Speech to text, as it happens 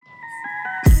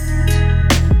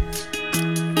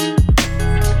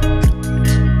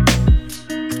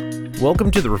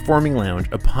Welcome to the Reforming Lounge,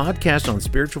 a podcast on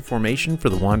spiritual formation for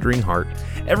the wandering heart.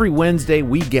 Every Wednesday,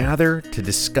 we gather to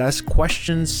discuss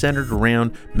questions centered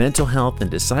around mental health and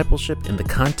discipleship in the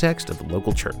context of the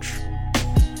local church.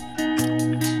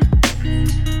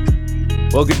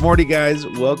 Well, good morning, guys.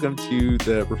 Welcome to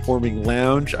the Reforming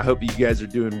Lounge. I hope you guys are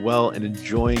doing well and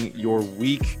enjoying your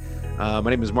week. My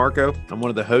name is Marco. I'm one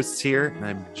of the hosts here, and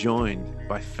I'm joined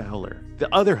by Fowler, the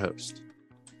other host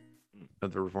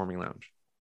of the Reforming Lounge.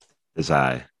 Is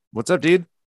I. What's up, dude?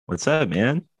 What's up,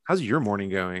 man? How's your morning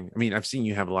going? I mean, I've seen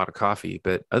you have a lot of coffee,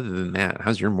 but other than that,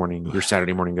 how's your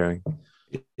Saturday morning going?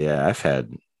 Yeah, I've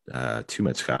had too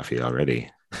much coffee already,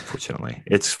 fortunately.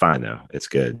 It's fine, though. It's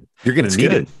good. You're going to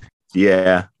need it.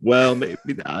 Yeah. Well,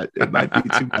 maybe not. It might be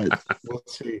too much. We'll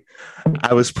see.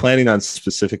 I was planning on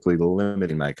specifically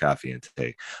limiting my coffee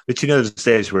intake. But there's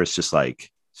days where it's just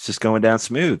going down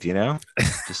smooth,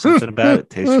 Just something about it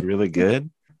tastes really good.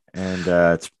 And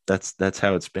that's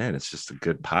how it's been. It's just a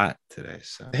good pot today.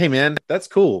 So hey, man, that's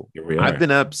cool. Here we are. I've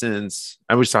been up since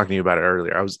I was talking to you about it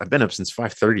earlier. I've been up since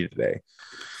 5:30 today,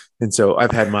 and so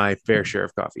I've had my fair share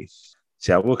of coffee.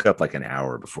 See, I woke up like an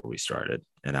hour before we started,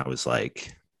 and I was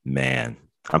like, "Man,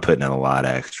 I'm putting in a lot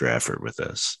of extra effort with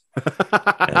this."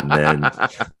 And then,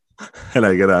 and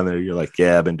I get on there. You're like,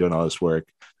 "Yeah, I've been doing all this work.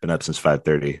 Been up since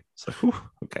 5:30." It's like, whew,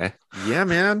 okay, yeah,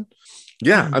 man.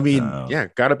 Yeah, I mean,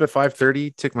 got up at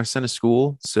 5:30, took my son to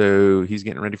school. So he's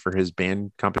getting ready for his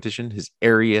band competition, his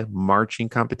area marching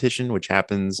competition, which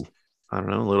happens, I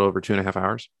don't know, a little over 2.5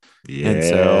 hours. Yeah. And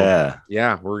so,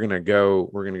 yeah, we're going to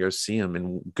go see him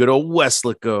in good old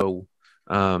Weslaco,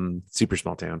 super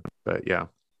small town. But yeah,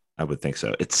 I would think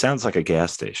so. It sounds like a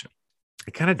gas station.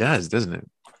 It kind of does, doesn't it?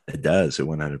 It does. It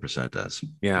 100% does.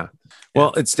 Yeah.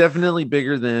 Well, it's definitely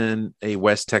bigger than a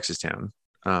West Texas town.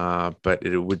 But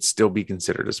it would still be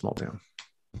considered a small town.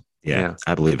 Yeah.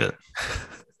 I believe it.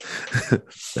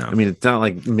 So. I mean, it's not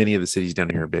like many of the cities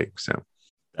down here are big. So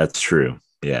that's true.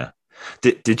 Yeah.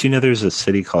 Did you know there's a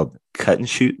city called Cut and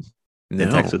Shoot in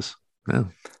Texas? No.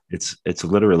 It's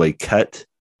literally cut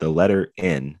the letter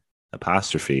N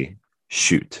apostrophe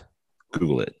shoot.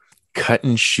 Google it. Cut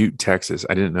and Shoot, Texas.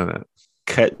 I didn't know that.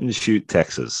 Cut and Shoot,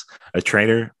 Texas. A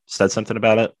trainer said something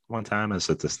about it one time. I was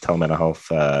at this telemental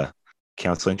health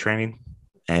counseling training,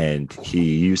 and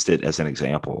he used it as an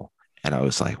example, and I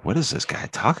was like, what is this guy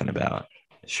talking about?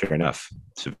 Sure enough,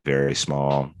 it's a very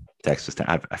small Texas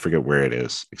town. I forget where it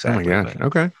is exactly. Oh my gosh.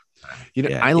 Okay.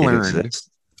 I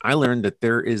learned that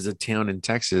there is a town in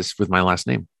Texas with my last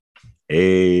name.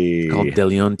 Called De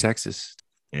Leon, Texas.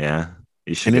 Yeah,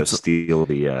 you should go steal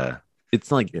the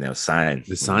it's like sign.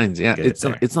 The signs. Yeah,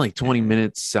 it's like 20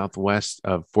 minutes southwest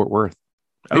of Fort Worth.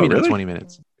 Maybe really? Not 20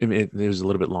 minutes. It was a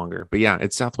little bit longer, but yeah,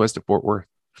 it's southwest of Fort Worth.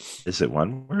 Is it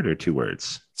one word or two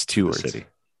words? It's two words. City.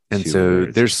 And so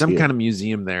there's some kind of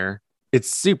museum there.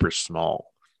 It's super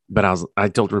small, but I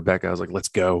told Rebecca, I was like, let's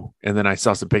go. And then I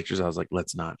saw some pictures. I was like,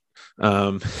 let's not.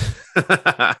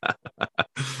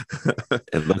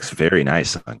 It looks very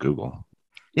nice on Google.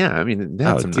 Yeah. I mean, they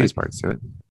have some nice parts to it.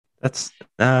 That's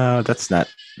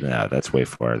way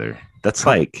farther. That's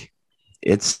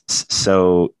it's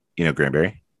so,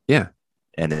 Granbury. Yeah.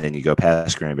 And then you go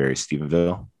past Granbury,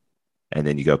 Stephenville, and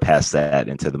then you go past that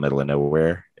into the middle of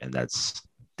nowhere, and that's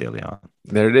De Leon.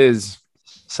 There it is.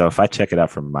 So if I check it out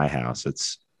from my house,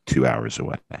 it's 2 hours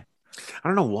away. I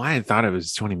don't know why I thought it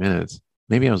was 20 minutes.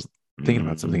 Maybe I was thinking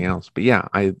about something else. But yeah,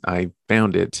 I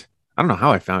found it. I don't know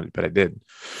how I found it, but I did.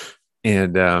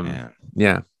 And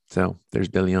yeah. So there's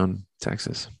De Leon,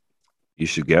 Texas. You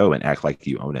should go and act like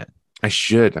you own it. I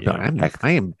should.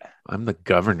 I'm the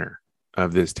governor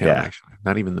of this town, actually,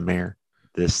 not even the mayor.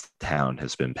 This town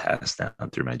has been passed down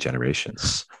through my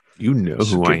generations. You know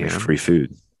who I am. Free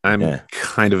food. I'm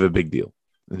kind of a big deal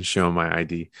and showing my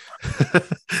ID.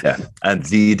 Yeah, I'm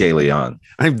the De Leon.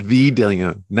 I'm the De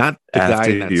Leon, not the guy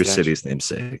in that your statue. city's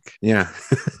namesake. Yeah.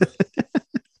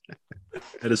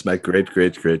 That is my great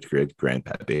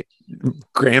grandpappy.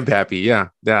 Grandpappy, yeah,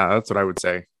 that's what I would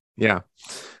say. Yeah.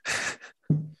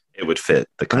 It would fit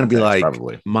the context. I'm gonna be like,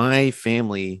 probably. My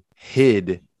family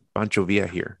hid Pancho Villa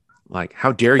here. Like,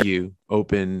 how dare you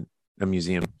open a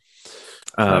museum?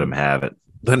 Let them have it.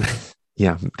 Then,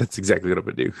 yeah, that's exactly what I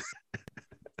would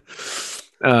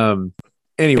do.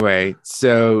 Anyway,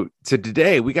 so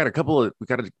today we got a couple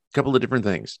of different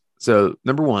things. So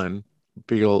number one,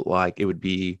 feel like it would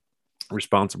be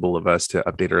responsible of us to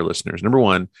update our listeners. Number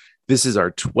one, this is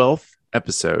our 12th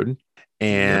episode.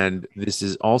 And this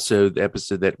is also the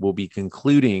episode that will be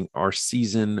concluding our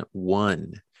season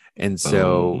 1. And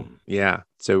so,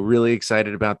 so really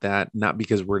excited about that. Not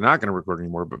because we're not going to record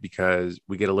anymore, but because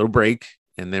we get a little break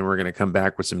and then we're going to come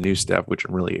back with some new stuff, which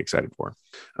I'm really excited for.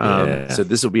 Yeah. So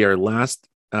this will be our last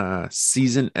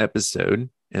season episode,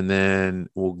 and then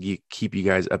we'll keep you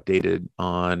guys updated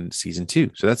on season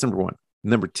 2. So that's number 1.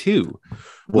 Number 2,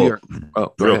 Well,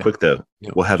 real quick though,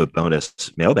 Yeah. we'll have a bonus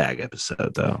mailbag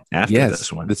episode though after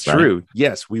this one. That's right? true.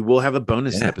 Yes, we will have a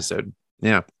bonus episode.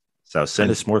 Yeah. So send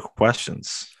us more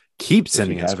questions. Keep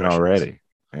sending us haven't questions already.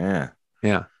 Yeah.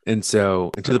 Yeah. And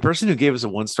so, and to the person who gave us a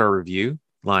 1-star review,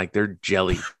 like, they're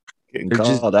jelly. Getting They're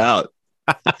called out.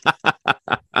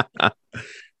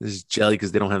 This is jelly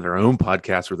because they don't have their own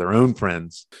podcast with their own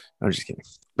friends. I'm just kidding,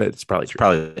 but it's probably true.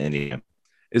 Probably Enneagram.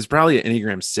 It's probably an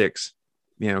Enneagram 6,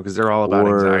 because they're all about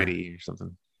anxiety or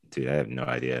something. Dude, I have no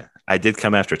idea. I did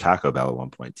come after Taco Bell at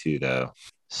one point too, though.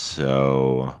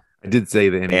 So I did say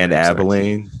the Enneagram and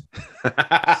Abilene.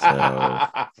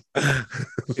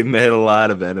 So we made a lot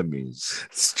of enemies.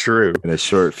 It's true. In a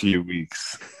short few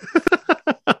weeks.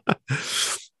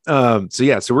 So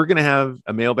we're gonna have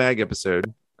a mailbag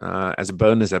episode as a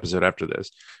bonus episode after this,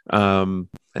 and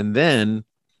then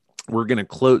we're gonna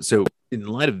close. So in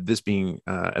light of this being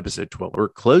episode 12, we're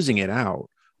closing it out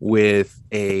with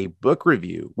a book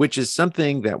review, which is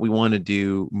something that we want to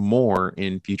do more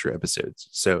in future episodes.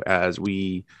 So as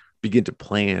we begin to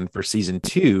plan for season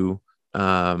 2,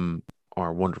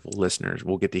 our wonderful listeners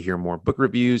will get to hear more book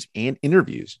reviews and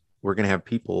interviews. We're going to have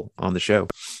people on the show.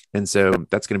 And so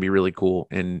that's going to be really cool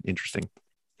and interesting.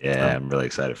 Yeah, I'm really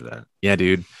excited for that. Yeah,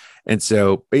 dude. And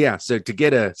so, so to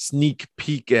get a sneak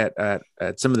peek at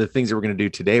some of the things that we're going to do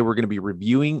today, we're going to be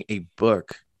reviewing a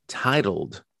book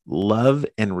titled Love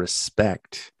and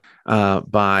Respect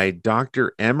by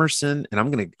Dr. Emerson. And I'm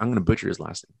going to butcher his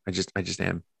last name. I just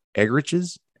am.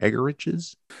 Eggerichs.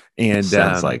 And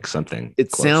sounds like something.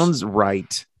 It close. Sounds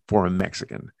right for a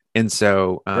Mexican. And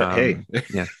so, hey,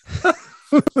 yeah.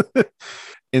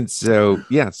 And so,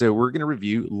 so we're going to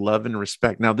review Love and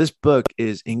Respect. Now, this book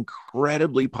is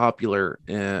incredibly popular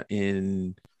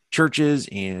in churches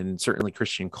and certainly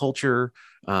Christian culture.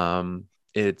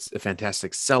 It's a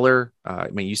fantastic seller.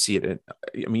 You see it.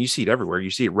 You see it everywhere.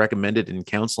 You see it recommended in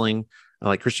counseling,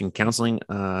 like Christian counseling.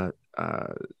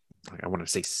 I want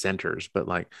to say centers, but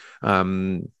like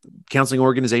counseling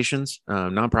organizations,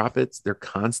 nonprofits, they're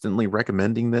constantly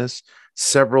recommending this.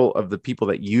 Several of the people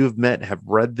that you've met have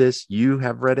read this. You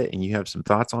have read it and you have some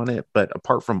thoughts on it. But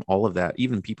apart from all of that,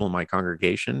 even people in my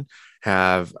congregation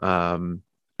have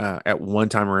at one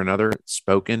time or another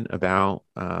spoken about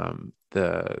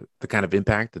the kind of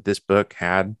impact that this book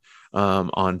had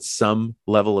on some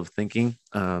level of thinking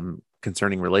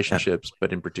concerning relationships,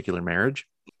 but in particular marriage.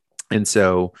 And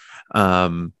so,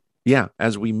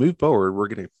 as we move forward, we're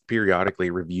going to periodically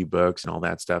review books and all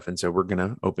that stuff. And so we're going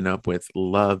to open up with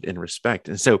Love and Respect.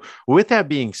 And so with that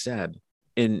being said,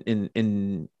 it's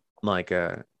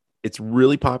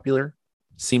really popular,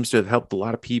 seems to have helped a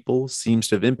lot of people, seems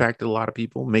to have impacted a lot of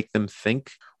people, make them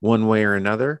think one way or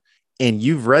another. And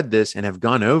you've read this and have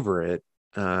gone over it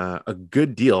a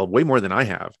good deal, way more than I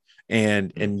have.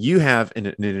 And you have in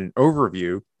an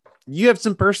overview, you have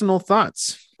some personal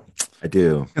thoughts. I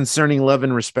do. Concerning Love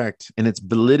and Respect and its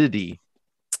validity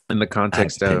in the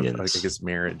context of, I guess,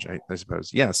 marriage, I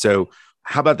suppose. Yeah. So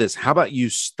how about this? How about you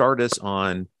start us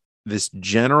on this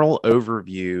general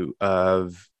overview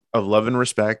of Love and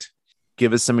Respect?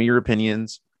 Give us some of your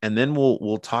opinions, and then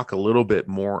we'll talk a little bit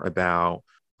more about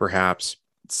perhaps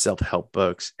self-help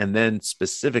books, and then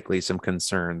specifically some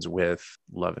concerns with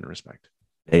Love and Respect.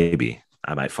 Maybe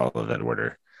I might follow that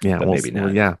order. Yeah. But maybe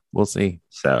not. Yeah. We'll see.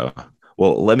 So.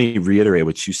 Well, let me reiterate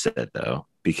what you said, though,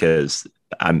 because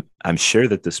I'm sure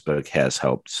that this book has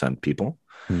helped some people.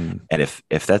 And if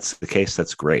that's the case,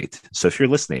 that's great. So if you're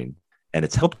listening and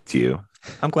it's helped you,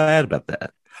 I'm glad about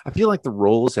that. I feel like the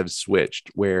roles have switched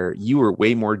where you were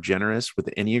way more generous with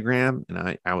the Enneagram.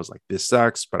 And I was like, this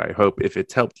sucks, but I hope if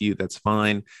it's helped you, that's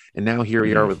fine. And now here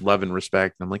we are with Love and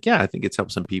Respect. And I'm like, yeah, I think it's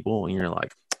helped some people. And you're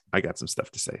like, I got some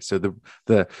stuff to say. So the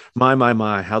how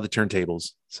the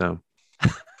turntables. So.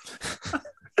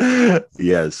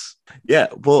 Yes. Yeah.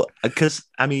 Well, because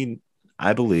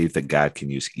I believe that God can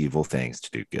use evil things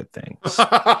to do good things.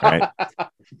 Right.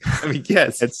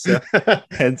 Yes.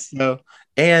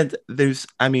 And there's,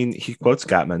 he quotes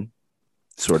Gottman,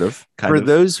 sort of. For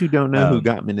those who don't know who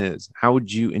Gottman is, how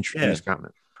would you introduce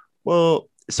Gottman? Well,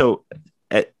 so,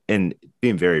 and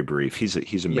being very brief,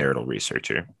 he's a marital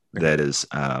researcher. That is,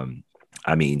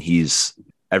 he's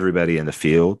everybody in the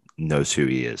field knows who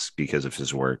he is because of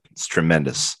his work. It's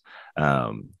tremendous.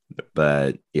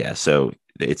 But yeah, so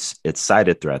it's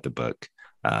cited throughout the book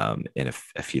in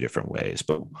a few different ways,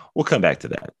 but we'll come back to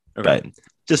that. Okay. But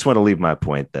just want to leave my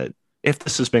point that if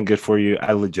this has been good for you,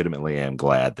 I legitimately am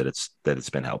glad that it's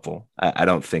been helpful. I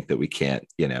don't think that we can't,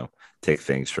 take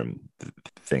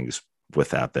things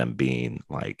without them being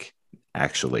like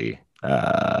actually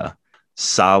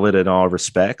solid in all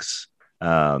respects.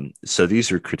 So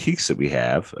these are critiques that we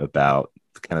have about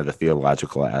kind of the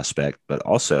theological aspect, but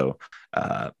also,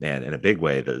 man, in a big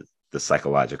way, the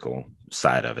psychological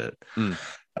side of it.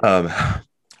 Um,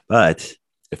 but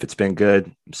if it's been good,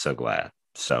 I'm so glad.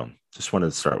 So just wanted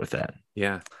to start with that.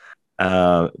 Yeah.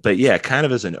 But yeah, kind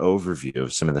of as an overview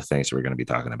of some of the things that we're going to be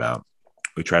talking about,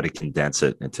 we try to condense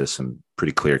it into some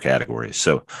pretty clear categories.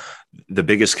 So the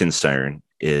biggest concern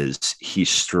is he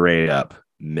straight up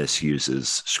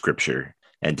misuses scripture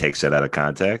and takes it out of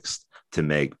context to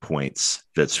make points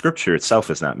that scripture itself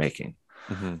is not making.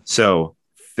 Mm-hmm. So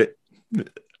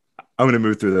I'm going to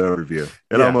move through the overview.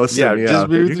 Just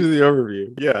move through the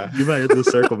overview. Yeah. You might have to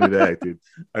circle me back, dude.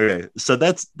 Okay. So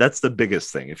that's the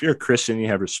biggest thing. If you're a Christian, you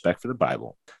have respect for the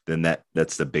Bible, then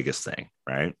that's the biggest thing,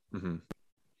 right? Mm-hmm.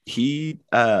 He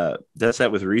does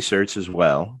that with research as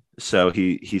well. So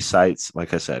he cites,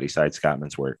 like I said, he cites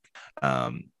Gottman's work.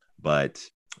 But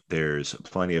there's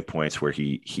plenty of points where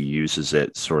he uses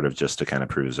it sort of just to kind of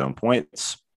prove his own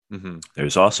points. Mm-hmm.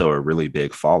 There's also a really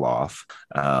big fall off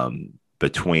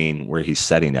between where he's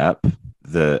setting up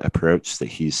the approach that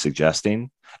he's suggesting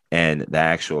and the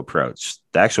actual approach.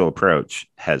 The actual approach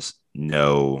has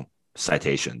no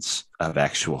citations of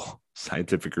actual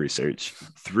scientific research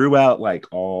throughout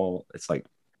it's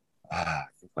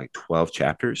like 12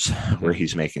 chapters where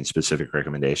he's making specific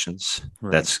recommendations.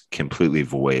 Right. That's completely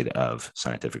void of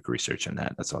scientific research in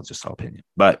that. That's all opinion,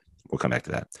 but we'll come back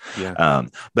to that. Yeah.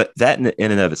 But that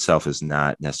in and of itself is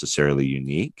not necessarily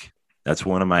unique. That's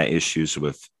one of my issues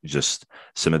with just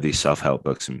some of these self-help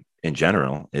books in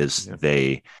general is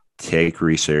they take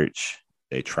research,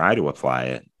 they try to apply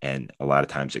it, and a lot of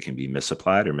times it can be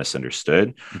misapplied or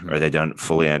misunderstood, or they don't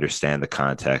fully understand the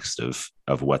context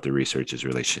of what the research is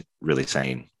really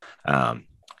saying.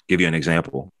 Give you an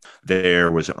example.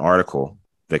 There was an article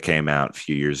that came out a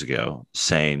few years ago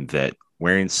saying that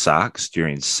wearing socks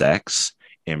during sex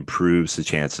improves the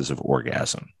chances of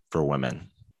orgasm for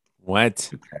women. What?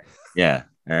 Okay. Yeah.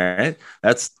 All right.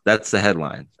 That's the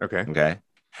headline. Okay.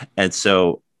 And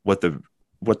so what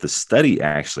the study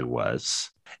actually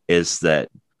is that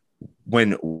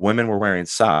when women were wearing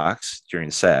socks during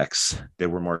sex, they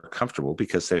were more comfortable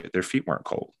because their feet weren't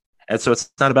cold. And so it's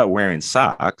not about wearing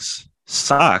socks.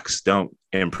 Socks don't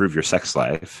improve your sex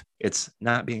life. It's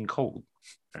not being cold.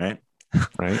 Right.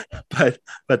 Right.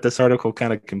 But this article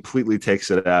kind of completely takes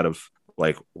it out of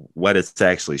like what it's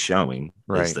actually showing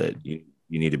is that you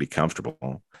need to be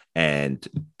comfortable, and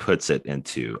puts it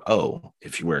into,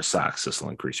 if you wear socks, this will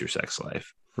increase your sex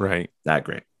life. Right. Not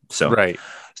great. So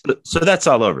that's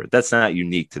all over. That's not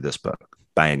unique to this book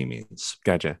by any means.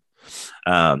 Gotcha.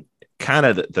 Kind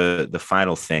of the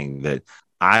final thing that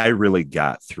I really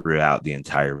got throughout the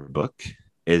entire book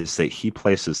is that he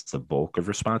places the bulk of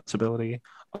responsibility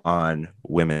on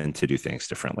women to do things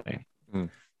differently.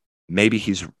 Maybe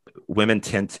women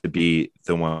tend to be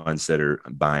the ones that are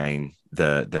buying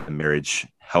the marriage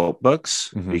help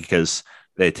books because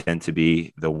they tend to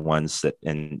be the ones that,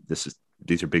 and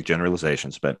these are big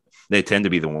generalizations, but they tend to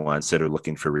be the ones that are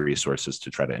looking for resources to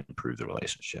try to improve the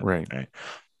relationship. Right.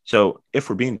 So if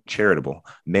we're being charitable,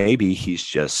 maybe he's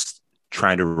just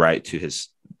trying to write to his,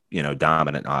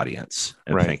 dominant audience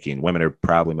and thinking women are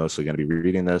probably mostly going to be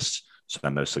reading this. So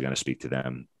I'm mostly going to speak to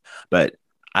them. But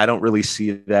I don't really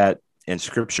see that in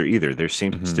scripture either. There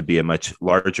seems to be a much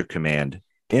larger command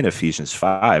in Ephesians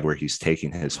 5 where he's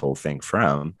taking his whole thing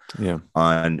from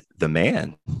on the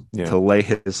man to lay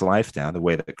his life down the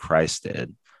way that Christ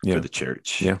did for the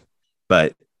church. Yeah.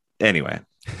 But anyway,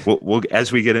 we'll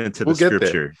as we get into the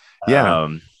scripture,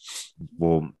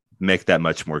 we'll make that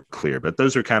much more clear. But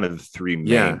those are kind of the three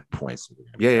main points.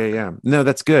 Yeah. No,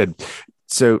 that's good.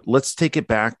 So let's take it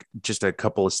back just a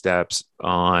couple of steps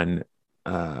on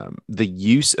the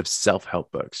use of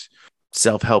self-help books.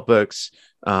 Self-help books,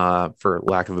 for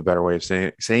lack of a better way of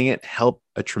saying it, help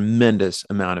a tremendous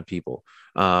amount of people.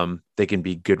 They can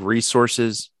be good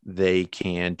resources. They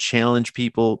can challenge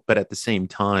people, but at the same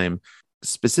time,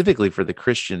 specifically for the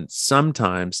Christian,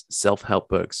 sometimes self-help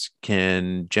books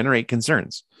can generate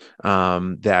concerns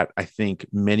that I think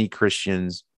many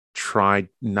Christians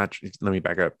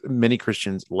many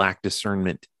Christians lack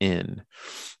discernment in.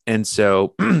 And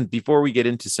so before we get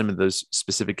into some of those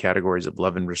specific categories of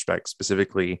love and respect,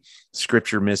 specifically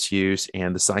scripture misuse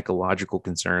and the psychological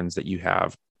concerns that you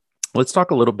have, let's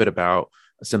talk a little bit about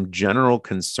some general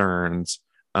concerns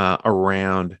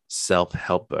around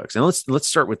self-help books. And let's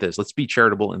start with this. Let's be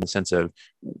charitable in the sense of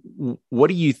what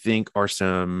do you think are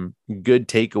some good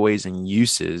takeaways and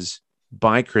uses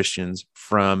by Christians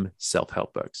from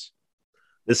self-help books?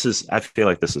 I feel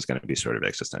like this is going to be sort of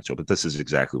existential, but this is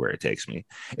exactly where it takes me.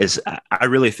 I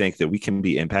really think that we can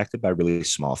be impacted by really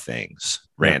small things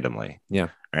randomly. Yeah.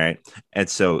 Right. And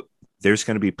so there's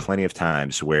going to be plenty of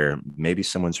times where maybe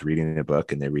someone's reading a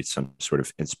book and they read some sort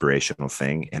of inspirational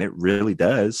thing, and it really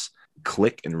does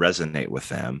click and resonate with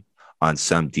them on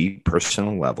some deep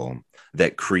personal level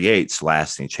that creates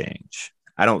lasting change.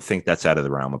 I don't think that's out of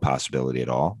the realm of possibility at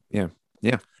all. Yeah.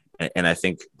 Yeah. And I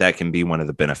think that can be one of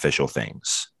the beneficial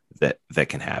things that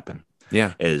can happen.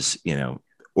 Yeah. Is,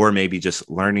 or maybe just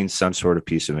learning some sort of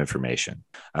piece of information.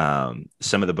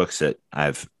 Some of the books that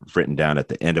I've written down at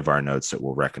the end of our notes that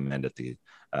we'll recommend at the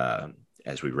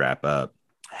as we wrap up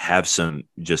have some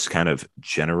just kind of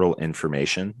general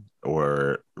information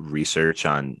or research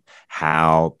on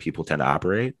how people tend to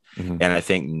operate. Mm-hmm. And I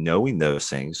think knowing those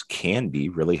things can be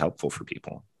really helpful for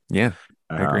people. Yeah,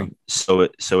 I agree. So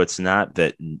it's not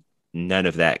that none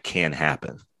of that can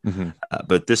happen. Mm-hmm.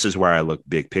 But this is where I look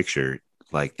big picture.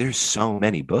 Like, there's so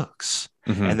many books,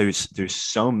 mm-hmm. and there's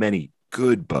so many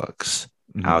good books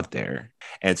mm-hmm. out there.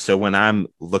 And so when I'm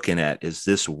looking at, is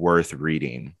this worth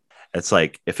reading? It's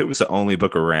like, if it was the only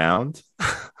book around,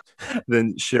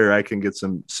 then sure, I can get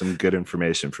some good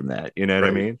information from that. You know what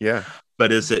I mean? Yeah.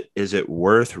 But is it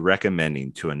worth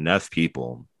recommending to enough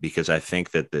people? Because I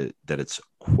think that it's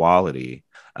quality,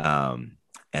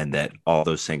 and that all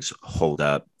those things hold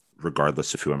up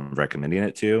regardless of who I'm recommending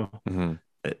it to. Mm-hmm.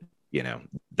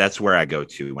 That's where I go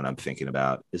to when I'm thinking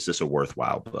about, is this a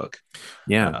worthwhile book?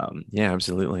 Yeah. Yeah,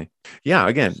 absolutely. Yeah.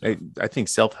 Again, I think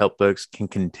self-help books can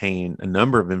contain a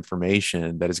number of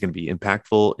information that is going to be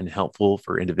impactful and helpful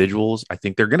for individuals. I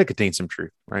think they're going to contain some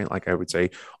truth, right? Like I would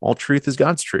say, all truth is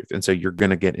God's truth. And so you're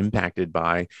going to get impacted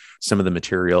by some of the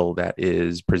material that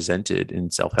is presented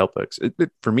in self-help books.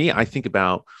 For me, I think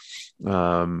about,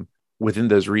 within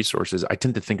those resources, I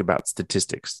tend to think about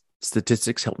statistics.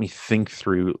 Statistics help me think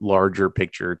through larger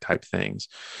picture type things.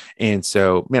 And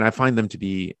so, man, I find them to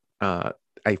be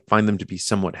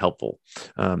somewhat helpful.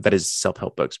 That is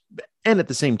self-help books. And at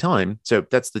the same time, so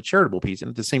that's the charitable piece. And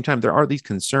at the same time, there are these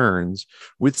concerns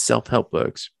with self-help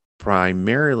books,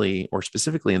 primarily or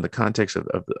specifically in the context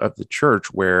of the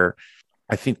church, where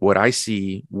I think what I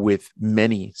see with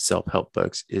many self-help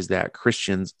books is that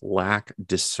Christians lack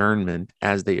discernment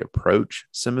as they approach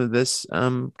some of this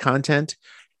content,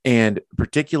 and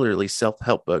particularly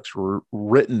self-help books were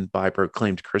written by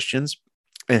proclaimed Christians,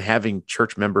 and having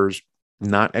church members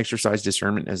not exercise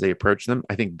discernment as they approach them.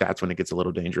 I think that's when it gets a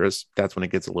little dangerous. That's when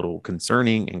it gets a little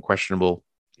concerning and questionable.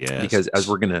 Yes. Because as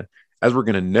we're going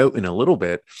to note in a little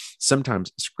bit,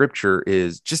 sometimes scripture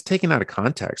is just taken out of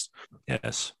context.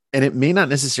 Yes. And it may not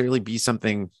necessarily be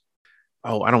something, I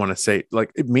don't want to say,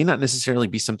 like, it may not necessarily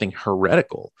be something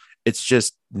heretical. It's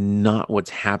just not what's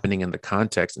happening in the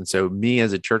context. And so me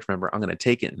as a church member, I'm going to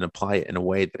take it and apply it in a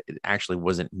way that it actually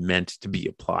wasn't meant to be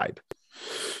applied.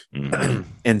 Mm-hmm.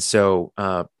 And so,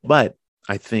 but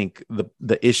I think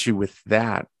the issue with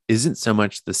that isn't so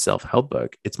much the self-help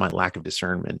book, it's my lack of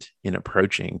discernment in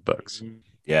approaching books.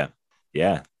 Yeah.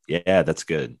 That's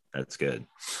good.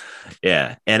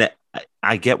 Yeah. And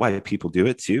I get why people do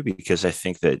it too, because I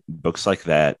think that books like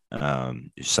that,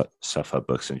 self-help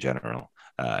books in general,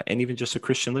 and even just the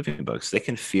Christian living books, they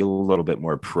can feel a little bit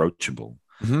more approachable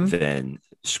than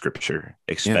scripture,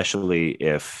 especially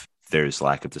if there's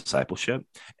lack of discipleship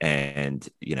and,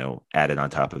 added on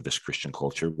top of this Christian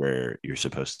culture where you're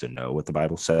supposed to know what the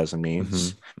Bible says and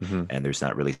means. And there's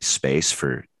not really space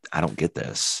for, I don't get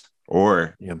this,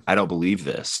 or I don't believe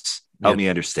this. Help me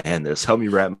understand this. Help me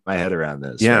wrap my head around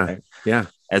this. Yeah. Right? Yeah.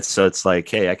 And so it's like,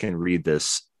 hey, I can read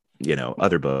this,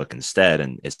 other book instead,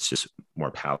 and it's just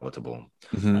more palatable.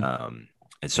 And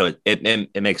so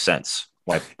it makes sense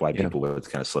why people would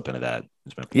kind of slip into that.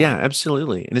 Yeah,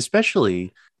 absolutely. And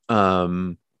especially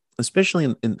in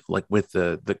like with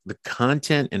the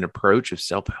content and approach of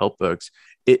self-help books,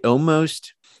 it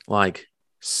almost like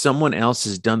someone else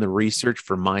has done the research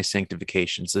for my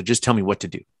sanctification. So just tell me what to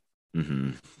do.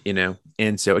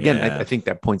 And so again, I think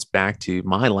that points back to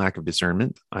my lack of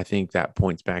discernment. I think that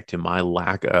points back to my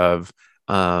lack of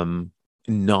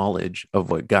knowledge of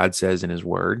what God says in his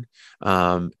word.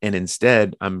 And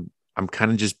instead I'm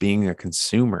kind of just being a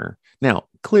consumer. Now,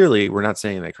 clearly we're not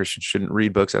saying that Christians shouldn't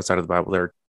read books outside of the Bible. There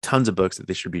are tons of books that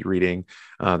they should be reading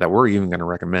that we're even going to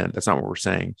recommend. That's not what we're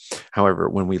saying. However,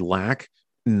 when we lack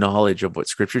knowledge of what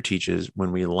scripture teaches,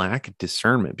 when we lack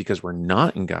discernment because we're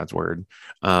not in God's word,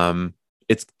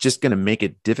 it's just going to make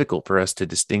it difficult for us to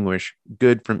distinguish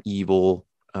good from evil,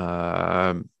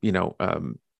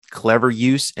 clever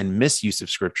use and misuse of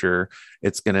scripture,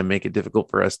 it's going to make it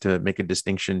difficult for us to make a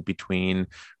distinction between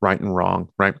right and wrong.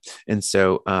 Right. And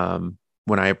so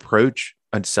when I approach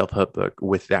a self-help book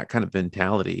with that kind of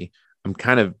mentality, I'm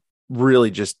kind of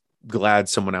really just glad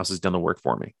someone else has done the work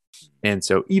for me. And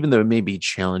so even though it may be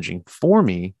challenging for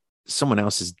me, someone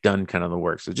else has done kind of the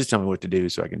work. So just tell me what to do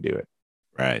so I can do it.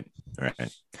 Right. Right.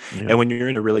 Yeah. And when you're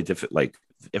in a really difficult, like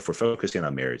if we're focusing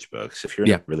on marriage books, if you're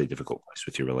in a really difficult place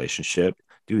with your relationship,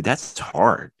 dude, that's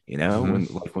hard. You know,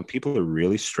 when people are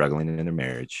really struggling in their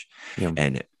marriage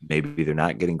and maybe they're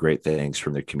not getting great things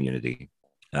from their community,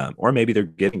 or maybe they're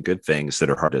getting good things that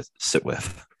are hard to sit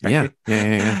with. Right?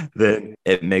 Yeah. Then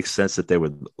it makes sense that they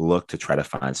would look to try to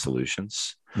find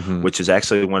solutions, which is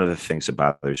actually one of the things that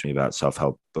bothers me about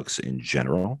self-help books in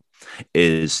general,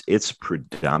 is it's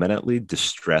predominantly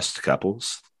distressed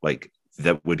couples, like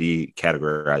that would be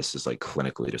categorized as like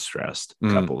clinically distressed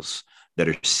couples that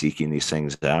are seeking these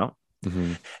things out.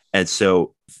 And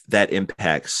so that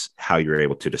impacts how you're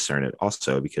able to discern it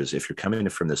also, because if you're coming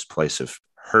from this place of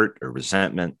hurt or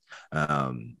resentment,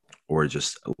 or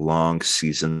just long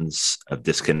seasons of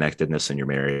disconnectedness in your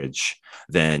marriage,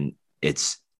 then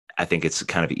I think it's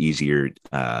kind of easier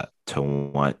to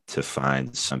want to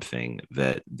find something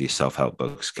that these self-help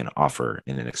books can offer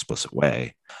in an explicit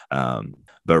way.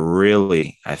 But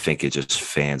really, I think it just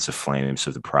fans the flames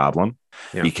of the problem,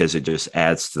 because it just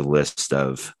adds to the list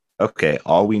of, okay,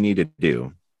 all we need to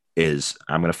do is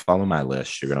I'm going to follow my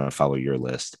list. You're going to follow your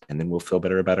list, and then we'll feel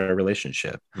better about our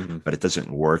relationship. But it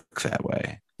doesn't work that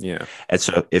way. Yeah. And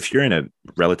so if you're in a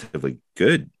relatively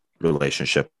good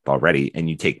relationship already and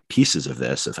you take pieces of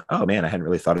this of, oh man, I hadn't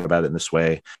really thought about it in this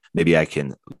way, maybe I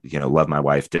can love my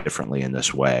wife differently in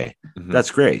this way, that's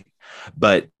great.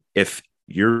 But if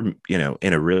you're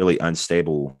in a really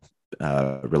unstable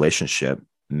relationship,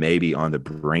 maybe on the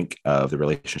brink of the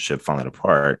relationship falling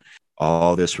apart,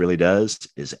 all this really does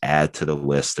is add to the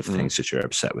list of things that you're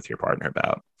upset with your partner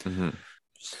about.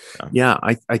 So. Yeah,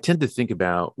 I tend to think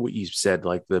about what you said,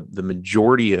 like the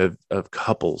majority of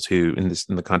couples who, in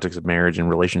the context of marriage and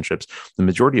relationships, the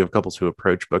majority of couples who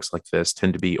approach books like this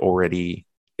tend to be already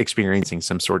experiencing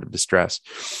some sort of distress.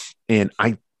 And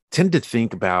I tend to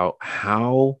think about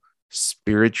how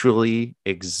spiritually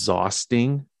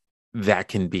exhausting that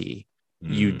can be.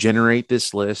 You generate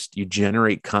this list, you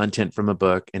generate content from a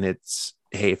book, and it's,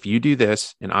 hey, if you do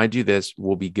this and I do this,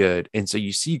 we'll be good. And so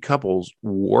you see couples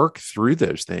work through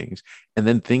those things, and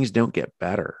then things don't get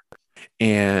better.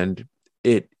 And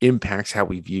it impacts how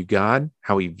we view God,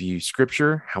 how we view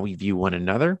scripture, how we view one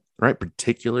another, right?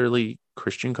 Particularly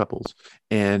Christian couples.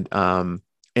 And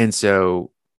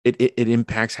so it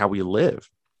impacts how we live,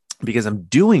 because I'm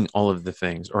doing all of the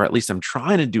things, or at least I'm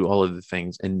trying to do all of the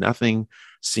things, and nothing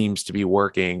seems to be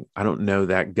working. I don't know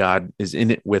that God is in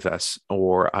it with us,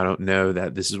 or I don't know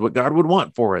that this is what God would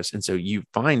want for us. And so you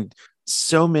find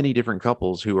so many different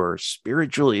couples who are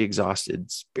spiritually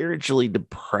exhausted, spiritually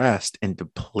depressed, and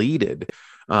depleted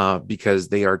because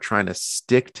they are trying to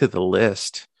stick to the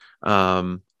list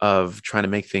of trying to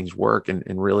make things work. And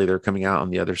really, they're coming out on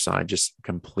the other side just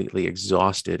completely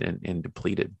exhausted and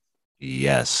depleted.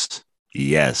 Yes,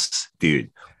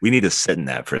 dude. We need to sit in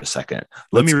that for a second.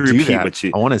 Let me repeat what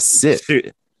you. I want to sit.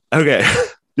 Okay,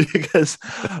 because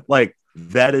like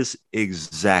that is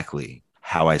exactly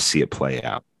how I see it play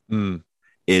out.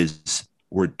 Is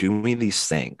we're doing these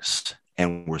things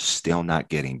and we're still not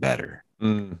getting better.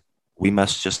 We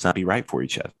must just not be right for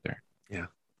each other. Yeah,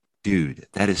 dude,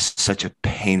 that is such a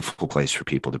painful place for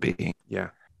people to be. Yeah,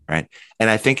 right. And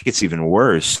I think it's even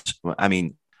worse. I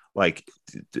mean, like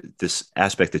this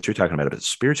aspect that you're talking about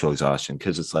spiritual exhaustion,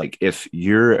 because it's like, if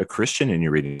you're a Christian and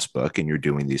you're reading this book and you're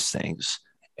doing these things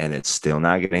and it's still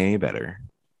not getting any better,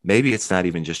 maybe it's not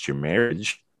even just your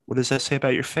marriage. What does that say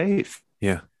about your faith?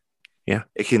 Yeah.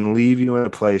 It can leave you in a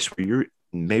place where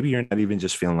maybe you're not even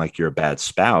just feeling like you're a bad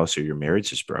spouse or your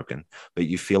marriage is broken, but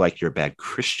you feel like you're a bad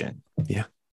Christian. Yeah.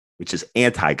 Which is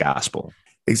anti-gospel.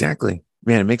 Exactly.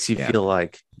 Man, it makes you feel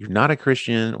like you're not a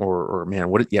Christian, or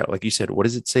man, like you said, what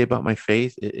does it say about my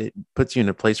faith? It puts you in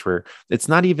a place where it's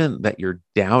not even that you're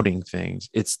doubting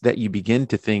things. It's that you begin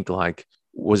to think like,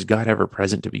 was God ever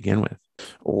present to begin with?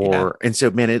 And so,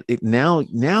 man,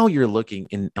 now you're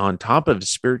looking on top of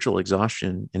spiritual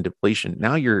exhaustion and depletion.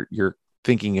 Now you're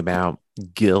thinking about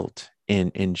guilt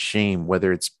and shame,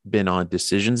 whether it's been on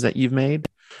decisions that you've made,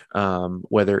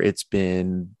 whether it's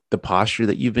been the posture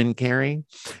that you've been carrying.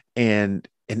 And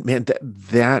man,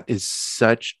 that is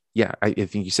such, I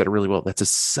think you said it really well. That's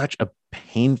such a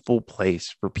painful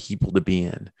place for people to be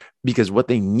in, because what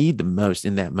they need the most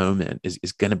in that moment is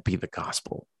going to be the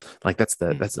gospel. Like that's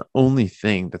the only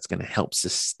thing that's going to help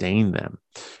sustain them.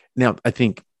 Now, I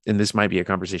think, and this might be a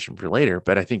conversation for later,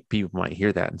 but I think people might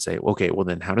hear that and say, okay, well,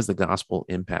 then how does the gospel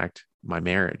impact my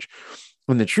marriage?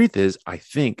 When the truth is, I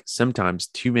think sometimes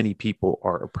too many people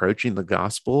are approaching the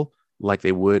gospel like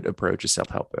they would approach a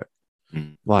self-help book.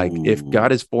 Like, if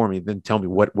God is for me, then tell me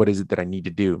what is it that I need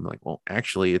to do? I'm like, well,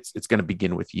 actually, it's going to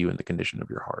begin with you and the condition of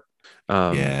your heart.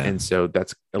 And so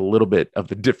that's a little bit of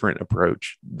the different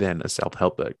approach than a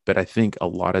self-help book. But I think a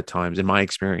lot of times, in my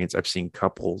experience, I've seen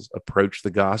couples approach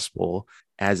the gospel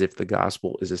as if the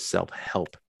gospel is a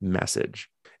self-help message,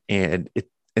 and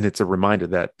it's a reminder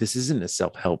that this isn't a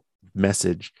self-help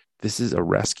message. This is a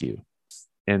rescue.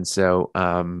 And so,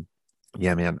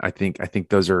 yeah, man, I think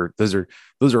those are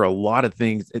a lot of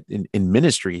things in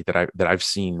ministry that I've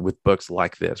seen with books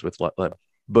like this, with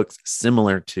books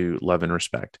similar to Love and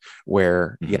Respect,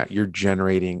 where you're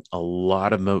generating a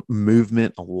lot of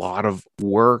movement, a lot of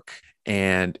work,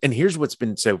 and here's what's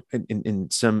been so in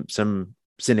some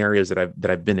scenarios that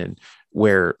I've been in,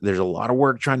 where there's a lot of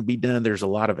work trying to be done. There's a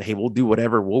lot of, hey, we'll do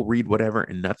whatever, we'll read whatever,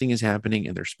 and nothing is happening,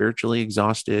 and they're spiritually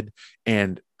exhausted,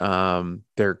 and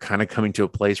they're kind of coming to a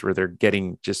place where they're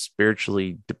getting just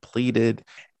spiritually depleted.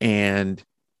 And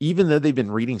even though they've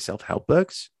been reading self-help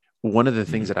books, one of the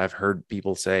things that I've heard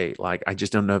people say, like, I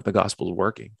just don't know if the gospel is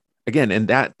working again. And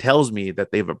that tells me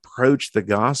that they've approached the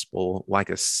gospel like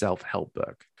a self-help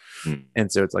book.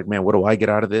 And so it's like, man, what do I get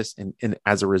out of this? And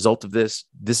as a result of this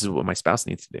is what my spouse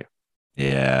needs to do.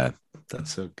 Yeah,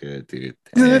 that's so good, dude.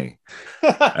 Dang.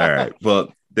 All right.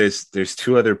 Well, there's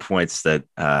two other points that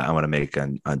I want to make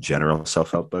on general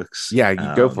self-help books. Yeah,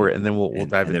 you go for it, and then we'll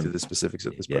dive into the specifics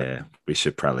of this book. Yeah, we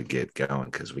should probably get going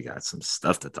because we got some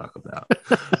stuff to talk about.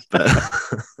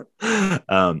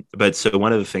 But so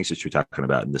one of the things that you're talking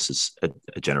about, and this is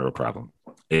a general problem,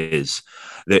 is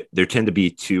that there tend to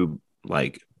be two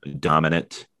like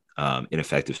dominant,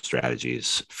 ineffective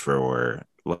strategies for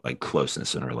like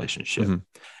closeness in a relationship.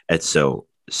 And so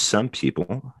some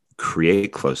people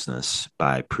create closeness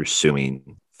by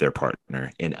pursuing their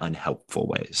partner in unhelpful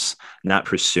ways, not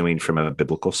pursuing from a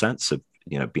biblical sense of,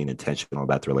 being intentional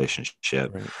about the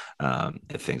relationship, and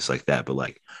things like that. But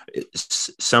like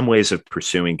some ways of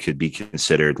pursuing could be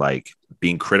considered like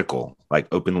being critical, like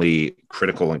openly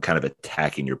critical and kind of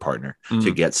attacking your partner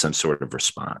to get some sort of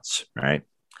response, right?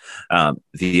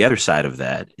 The other side of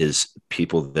that is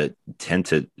people that tend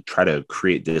to try to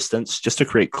create distance just to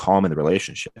create calm in the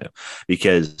relationship,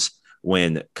 because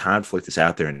when conflict is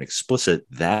out there and explicit,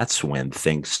 that's when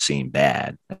things seem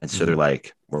bad. And so they're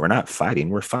like, well, we're not fighting,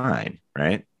 we're fine,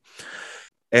 right?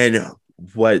 And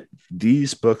what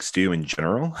these books do in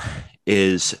general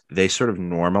is they sort of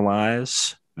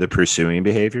normalize the pursuing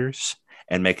behaviors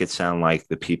and make it sound like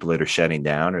the people that are shutting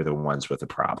down are the ones with the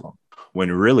problem,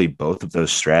 when really both of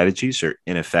those strategies are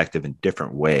ineffective in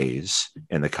different ways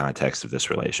in the context of this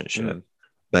relationship.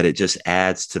 But it just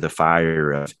adds to the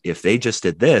fire of, if they just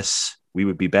did this, we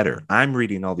would be better. I'm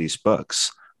reading all these books.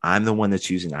 I'm the one that's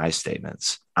using I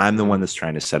statements. I'm the one that's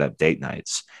trying to set up date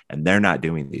nights, and they're not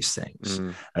doing these things.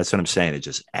 That's what I'm saying. It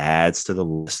just adds to the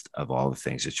list of all the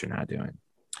things that you're not doing.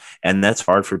 And that's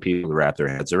hard for people to wrap their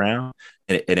heads around.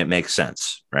 And it makes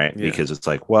sense, right? Yeah. Because it's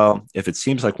like, well, if it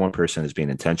seems like one person is being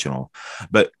intentional,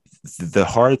 but the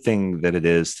hard thing that it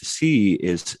is to see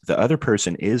is the other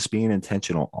person is being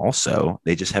intentional also.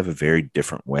 They just have a very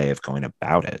different way of going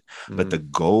about it. But the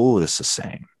goal is the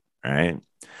same, right?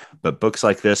 But books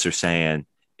like this are saying,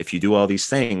 if you do all these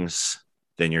things,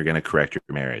 then you're going to correct your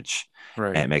marriage.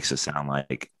 Right. And it makes it sound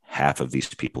like half of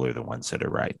these people are the ones that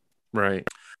are right. Right.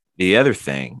 The other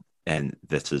thing, and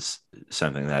this is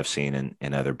something that I've seen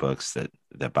in other books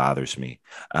that bothers me,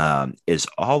 is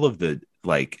all of the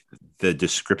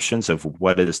descriptions of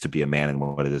what it is to be a man and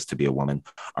what it is to be a woman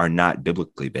are not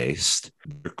biblically based.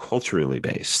 They're culturally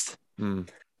based. And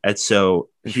so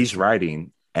he's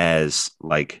writing as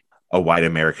like a white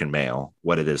American male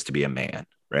what it is to be a man,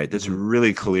 right? That's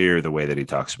really clear the way that he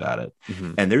talks about it.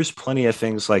 And there's plenty of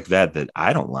things like that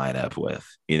I don't line up with,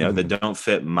 that don't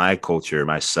fit my culture,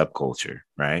 my subculture,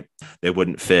 right? They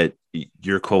wouldn't fit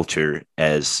your culture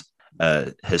as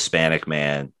a Hispanic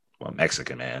man, well,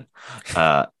 Mexican man,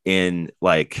 in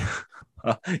like,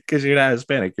 because you're not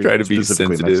Hispanic. You're try to be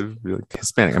sensitive. Like,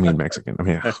 Hispanic, I mean Mexican. I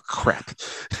mean, crap.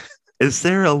 Is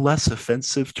there a less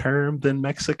offensive term than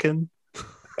Mexican?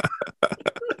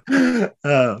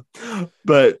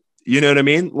 But you know what I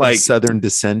mean? Like Southern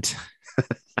descent.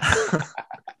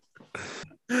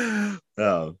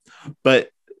 But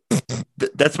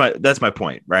that's my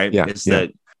point, right? Yeah,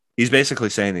 that he's basically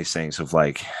saying these things of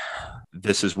like,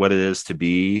 this is what it is to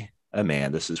be a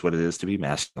man. This is what it is to be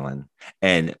masculine.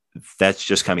 And that's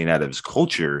just coming out of his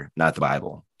culture, not the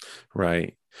Bible.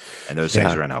 Right. And those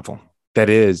things Yeah. are unhelpful. That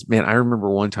is, man. I remember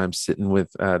one time sitting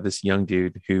with this young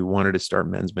dude who wanted to start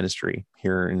men's ministry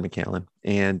here in McAllen,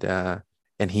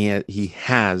 and he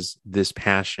has this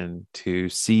passion to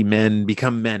see men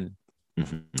become men.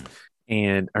 Mm-hmm.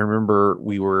 And I remember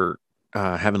we were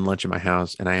having lunch at my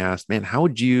house, and I asked, "Man, how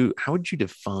would you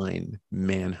define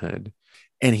manhood?"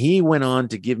 And he went on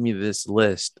to give me this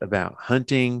list about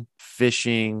hunting,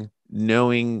 fishing,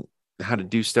 knowing how to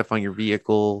do stuff on your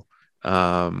vehicle.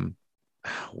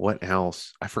 What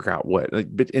else? I forgot what.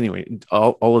 But anyway,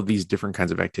 all of these different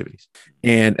kinds of activities.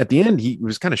 And at the end, he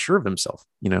was kind of sure of himself.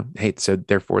 Hey, so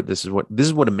therefore, this is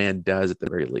what a man does at the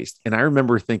very least. And I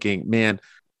remember thinking, man,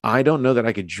 I don't know that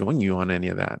I could join you on any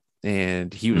of that.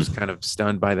 And he was kind of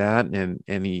stunned by that,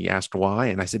 and he asked why,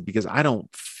 and I said, because I don't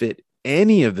fit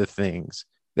any of the things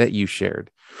that you shared.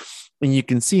 And you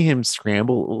can see him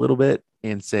scramble a little bit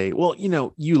and say, well,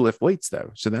 you lift weights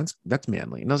though, so that's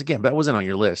manly. And I was like, yeah, but that wasn't on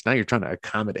your list. Now you're trying to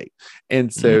accommodate.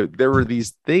 And so there were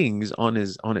these things on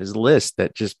his list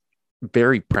that just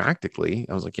very practically,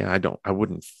 I was like, yeah, I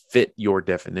wouldn't fit your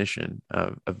definition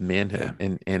of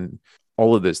manhood. And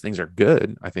all of those things are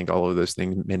good. I think all of those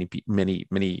things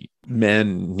many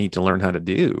men need to learn how to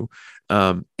do.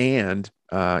 I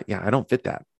don't fit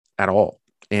that at all.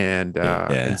 And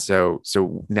so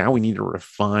now we need to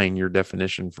refine your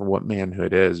definition for what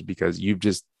manhood is, because you've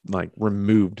just like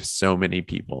removed so many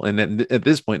people. And then at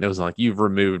this point, it was like, you've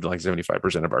removed like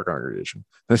 75% of our congregation.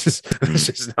 That's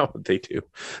just not what they do.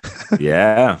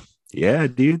 Yeah,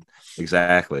 dude.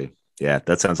 Exactly. Yeah,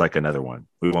 that sounds like another one.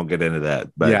 We won't get into that,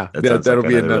 but yeah, that'll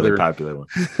be another really popular one.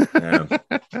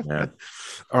 Yeah.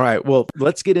 All right. Well,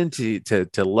 let's get into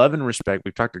love and respect.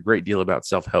 We've talked a great deal about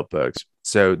self-help books.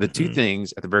 So the two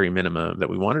things at the very minimum that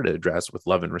we wanted to address with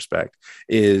love and respect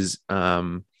is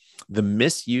the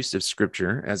misuse of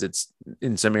scripture, as it's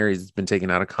in some areas it's been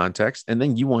taken out of context. And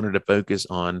then you wanted to focus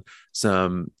on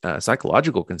some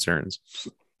psychological concerns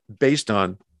based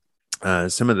on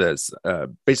some of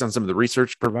the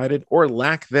research provided or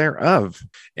lack thereof.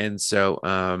 And so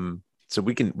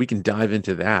we can dive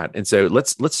into that. And so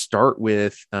let's start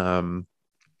with the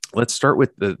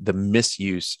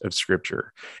misuse of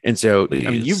scripture. And so, Please.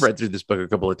 I mean, you've read through this book a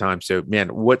couple of times. So, man,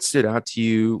 what stood out to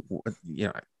you?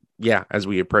 As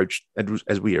we approached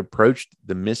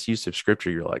the misuse of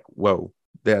scripture, you're like, whoa,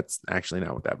 that's actually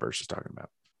not what that verse is talking about.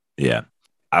 Yeah.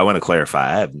 I want to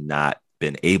clarify. I have not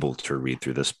been able to read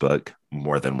through this book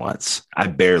more than once. I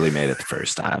barely made it the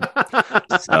first time.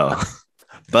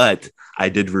 But I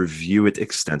did review it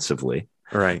extensively.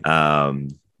 Right.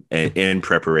 In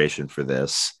preparation for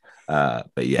this. But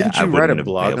yeah, didn't you write a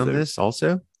blog on this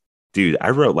also? Dude, I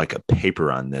wrote like a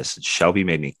paper on this. Shelby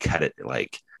made me cut it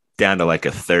like down to like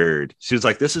a third. She was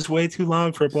like, this is way too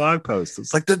long for a blog post.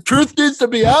 It's like, the truth needs to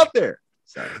be out there.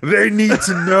 Sorry. They need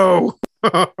to know.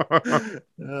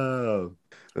 Oh,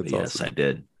 that's yes, awesome. I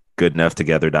did.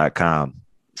 Goodenoughtogether.com.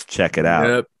 Check it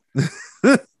out.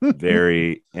 Yep.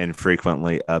 Very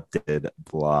infrequently updated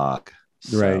blog.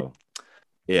 Right.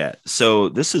 Yeah. So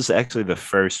this is actually the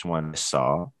first one I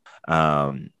saw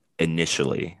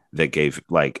initially that gave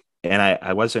and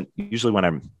I wasn't usually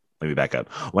let me back up.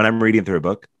 When I'm reading through a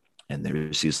book and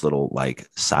there's these little like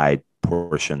side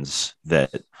portions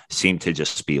that seem to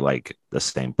just be like the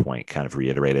same point kind of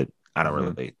reiterated, I don't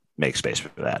really make space for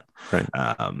that. Right.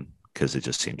 Because it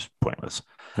just seems pointless.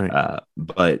 Right.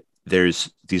 But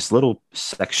there's these little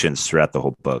sections throughout the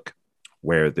whole book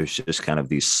where there's just kind of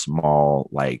these small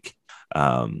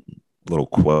little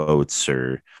quotes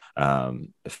or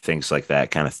things like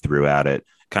that kind of throughout it,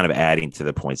 kind of adding to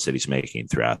the points that he's making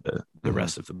throughout the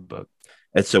rest of the book.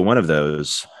 And so one of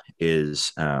those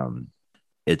is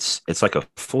it's like a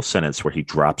full sentence where he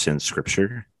drops in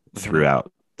scripture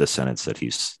throughout the sentence that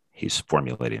he's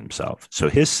formulating himself. So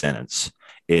his sentence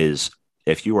is,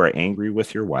 if you are angry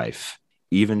with your wife,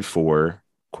 even for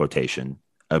quotation,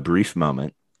 a brief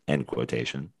moment, end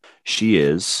quotation, she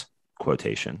is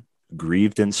quotation,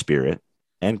 grieved in spirit,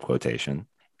 end quotation,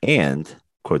 and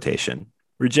quotation,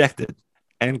 rejected,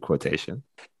 end quotation,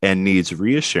 and needs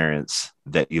reassurance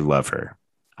that you love her.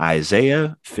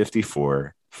 Isaiah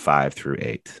 54,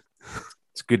 5-8.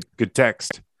 It's good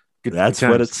text. That's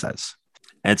what it says.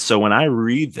 And so when I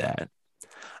read that,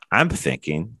 I'm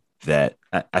thinking that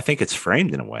I think it's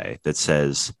framed in a way that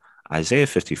says Isaiah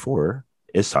 54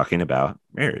 is talking about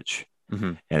marriage.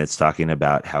 And it's talking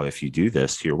about how if you do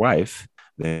this to your wife,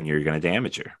 then you're going to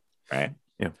damage her, right?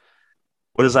 Yeah.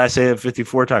 What is Isaiah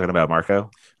 54 talking about, Marco?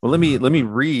 Well, let me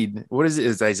read. What is it?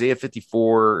 Is Isaiah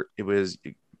 54? It was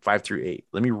 5-8.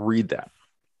 Let me read that.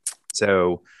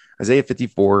 So Isaiah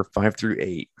 54,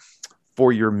 5-8.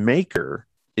 For your maker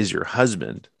is your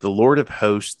husband. The Lord of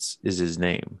hosts is his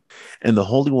name. And the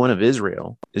Holy One of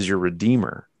Israel is your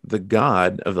Redeemer. The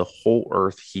God of the whole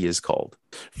earth he is called.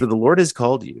 For the Lord has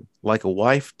called you like a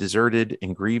wife deserted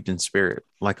and grieved in spirit,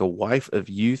 like a wife of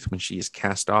youth when she is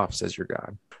cast off, says your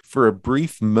God. For a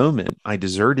brief moment I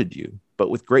deserted you,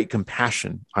 but with great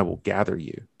compassion I will gather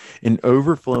you. In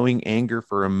overflowing anger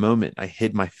for a moment I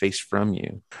hid my face from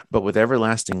you, but with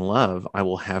everlasting love I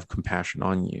will have compassion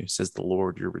on you, says the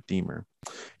Lord your Redeemer.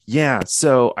 Yeah,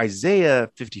 so Isaiah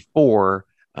 54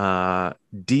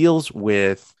 deals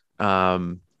with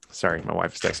sorry, my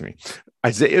wife is texting me.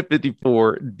 Isaiah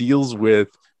 54 deals with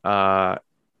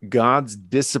God's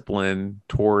discipline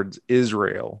towards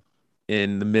Israel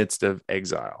in the midst of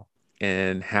exile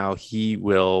and how he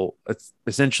will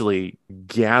essentially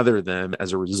gather them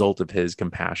as a result of his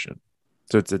compassion.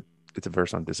 So it's a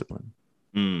verse on discipline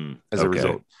as a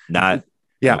result.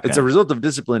 It's a result of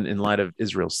discipline in light of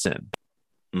Israel's sin.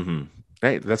 Mm-hmm.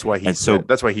 Right. That's why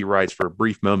that's why he writes, for a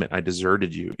brief moment I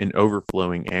deserted you, in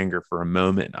overflowing anger for a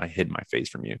moment I hid my face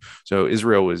from you. So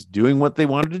Israel was doing what they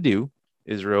wanted to do.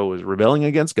 Israel was rebelling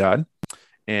against God.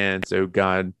 And so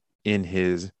God in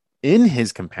his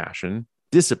compassion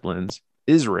disciplines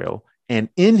Israel, and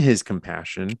in his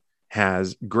compassion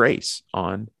has grace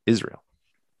on Israel.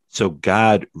 So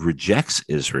God rejects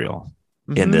Israel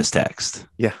in this text.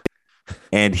 Yeah.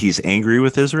 And he's angry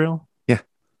with Israel? Yeah.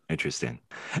 Interesting.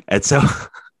 And so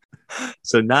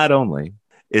not only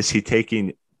is he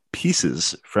taking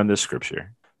pieces from the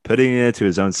scripture, putting it into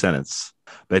his own sentence,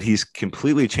 but he's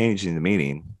completely changing the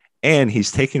meaning. And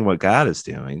he's taking what God is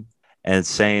doing and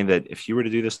saying that if you were to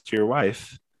do this to your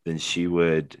wife, then she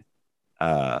would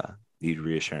need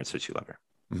reassurance that you love her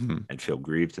and feel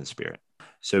grieved in spirit.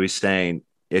 So he's saying,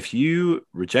 if you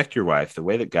reject your wife the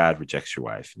way that God rejects your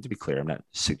wife, and to be clear, I'm not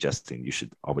suggesting you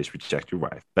should always reject your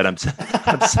wife, but I'm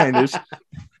saying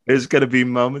there's going to be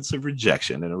moments of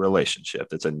rejection in a relationship.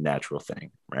 That's a natural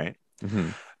thing, right? Mm-hmm.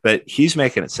 But he's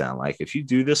making it sound like if you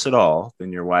do this at all,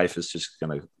 then your wife is just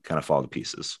going to kind of fall to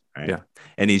pieces, right? Yeah.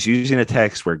 And he's using a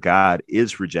text where God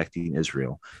is rejecting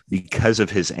Israel because of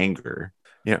his anger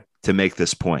to make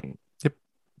this point. Yep.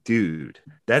 Dude,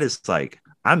 that is like,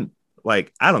 I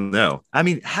don't know. I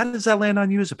mean, how does that land on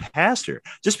you as a pastor?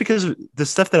 Just because of the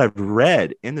stuff that I've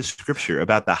read in the scripture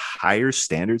about the higher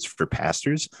standards for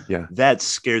pastors, that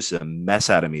scares the mess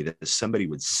out of me that somebody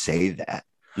would say that.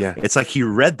 Yeah. It's like he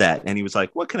read that and he was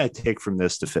like, what can I take from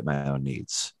this to fit my own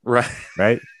needs? Right.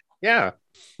 Right. Yeah.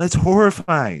 That's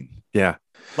horrifying. Yeah.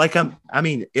 Like,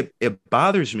 it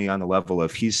bothers me on the level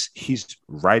of he's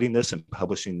writing this and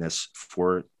publishing this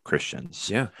for Christians.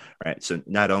 Yeah. Right. So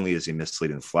not only is he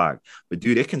misleading the flock, but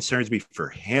dude, it concerns me for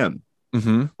him.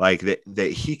 Mm-hmm. Like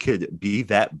that he could be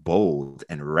that bold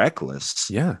and reckless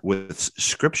with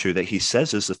scripture that he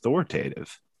says is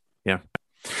authoritative. Yeah.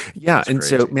 Yeah. That's and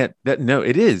crazy. So, man,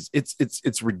 it is.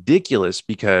 It's ridiculous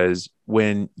because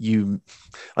when you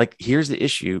here's the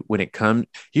issue with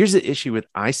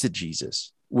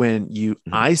eisegesis. When you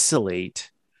isolate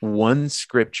one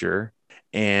scripture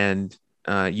and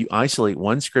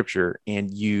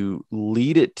you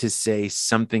lead it to say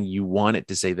something you want it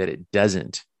to say that it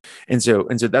doesn't. And so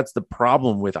that's the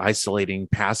problem with isolating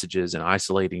passages and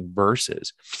isolating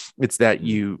verses. It's that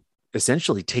you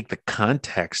essentially take the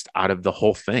context out of the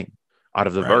whole thing, out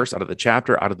of the verse, out of the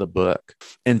chapter, out of the book.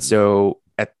 And so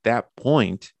at that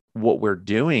point, what we're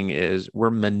doing is we're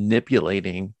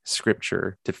manipulating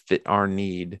scripture to fit our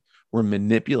need. We're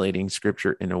manipulating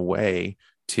scripture in a way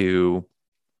to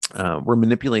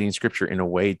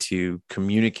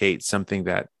communicate something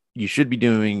that you should be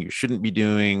doing, you shouldn't be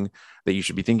doing, that you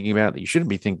should be thinking about, that you shouldn't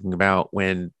be thinking about,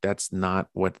 when that's not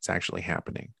what's actually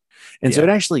happening. And so it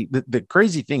actually, the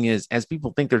crazy thing is, as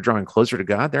people think they're drawing closer to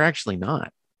God, they're actually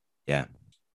not. Yeah.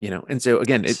 And so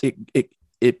again,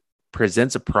 it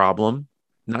presents a problem,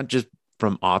 not just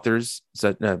from authors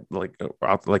like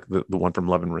the one from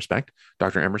Love and Respect,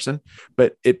 Dr. Emerson,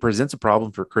 but it presents a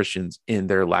problem for Christians in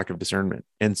their lack of discernment.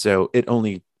 And so it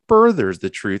only furthers the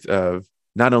truth of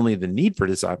not only the need for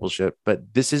discipleship,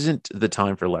 but this isn't the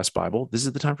time for less Bible. This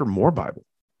is the time for more Bible.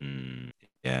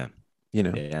 Yeah.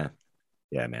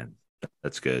 Yeah, man.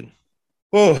 That's good.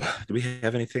 Oh, do we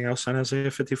have anything else on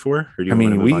Isaiah 54? Or do you want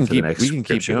to move on to the next? We can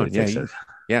keep going.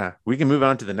 Yeah, we can move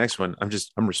on to the next one.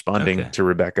 I'm responding to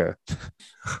Rebecca.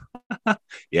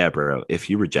 Yeah, bro. If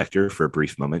you reject her for a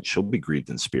brief moment, she'll be grieved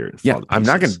in spirit. I'm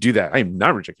not going to do that. I am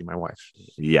not rejecting my wife.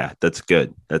 Yeah, that's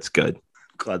good. That's good.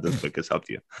 Glad this book has helped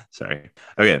you. Sorry.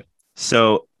 Okay.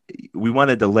 So we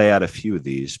wanted to lay out a few of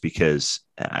these because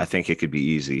I think it could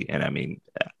be easy. And I mean,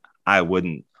 I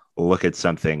wouldn't look at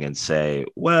something and say,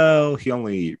 well, he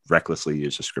only recklessly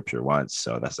used a scripture once,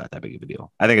 so that's not that big of a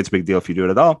deal. I think it's a big deal if you do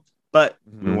it at all, but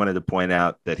we wanted to point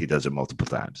out that he does it multiple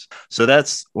times. So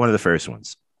that's one of the first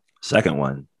ones. Second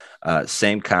one,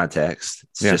 same context.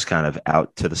 It's just kind of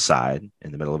out to the side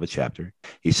in the middle of a chapter.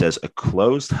 He says, a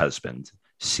closed husband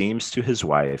seems to his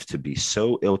wife to be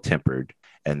so ill-tempered,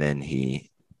 and then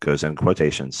he goes in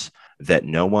quotations, that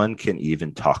no one can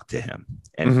even talk to him,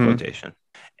 end quotation.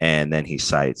 And then he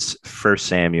cites 1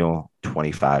 Samuel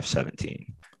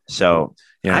 25:17. So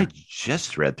I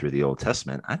just read through the Old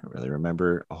Testament. I don't really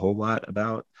remember a whole lot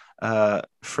about 1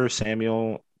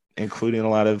 Samuel, including a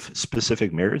lot of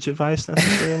specific marriage advice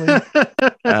necessarily.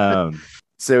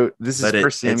 So this is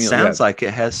First Samuel. It sounds like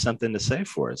it has something to say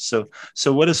for us.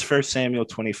 So what is 1 Samuel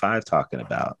 25 talking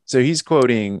about? So he's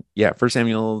quoting, 1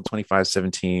 Samuel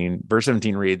 25:17. Verse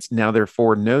 17 reads, Now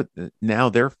therefore know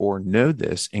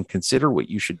this and consider what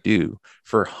you should do,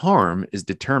 for harm is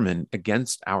determined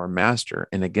against our master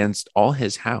and against all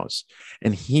his house,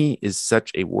 and he is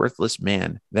such a worthless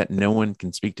man that no one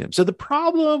can speak to him. So the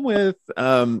problem with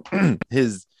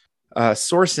his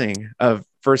sourcing of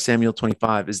 1 Samuel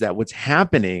 25 is that what's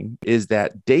happening is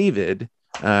that David,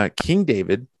 King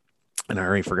David, and I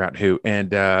already forgot who,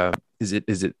 and is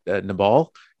it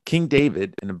Nabal? King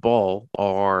David and Nabal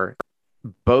are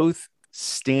both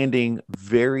standing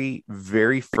very,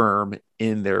 very firm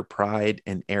in their pride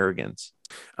and arrogance.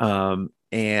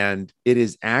 And it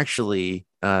is actually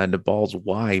Nabal's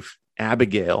wife,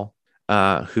 Abigail,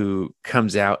 who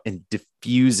comes out and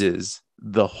diffuses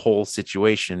the whole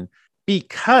situation,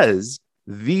 because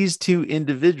these two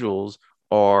individuals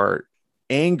are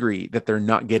angry that they're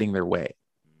not getting their way,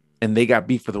 and they got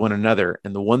beef with one another,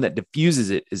 and the one that diffuses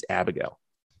it is Abigail.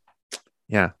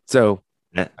 Yeah. So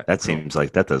that seems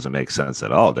like that doesn't make sense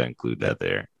at all to include that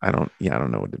there. I don't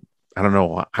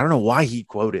know why he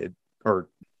quoted or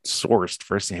sourced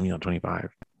 1 Samuel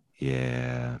 25.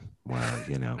 Yeah.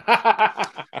 Well,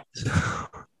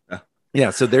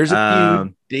 So there's a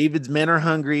feud. David's men are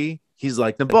hungry. He's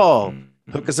like, Nabal,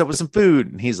 hook us up with some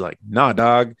food. And he's like, nah,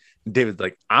 dog. And David's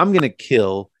like, I'm going to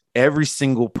kill every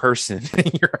single person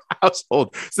in your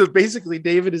household. So basically,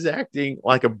 David is acting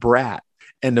like a brat.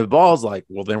 And Nabal's like,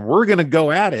 well, then we're going to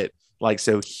go at it. Like,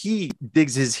 so he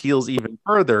digs his heels even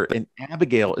further. And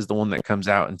Abigail is the one that comes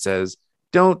out and says,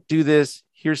 don't do this.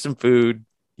 Here's some food.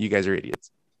 You guys are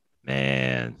idiots.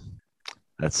 Man,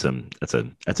 that's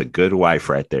a good wife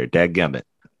right there. Dadgummit.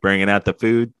 Bringing out the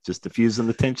food, just diffusing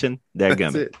the tension.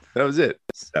 Dadgummit. That was it.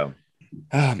 So,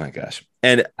 oh my gosh.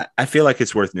 And I feel like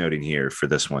it's worth noting here for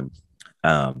this one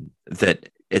that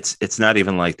it's not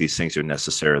even like these things are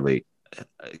necessarily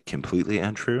completely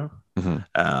untrue.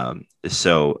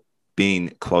 So being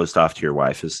closed off to your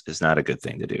wife is not a good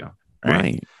thing to do.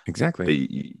 Right. Exactly. But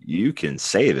you can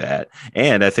say that.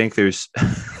 And I think there's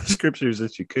scriptures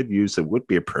that you could use that would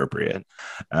be appropriate.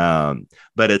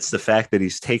 But it's the fact that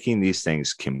he's taking these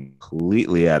things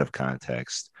completely out of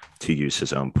context to use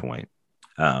his own point.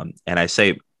 And I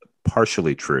say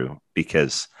partially true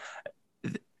because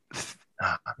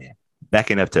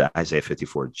backing up to Isaiah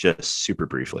 54, just super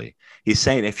briefly, he's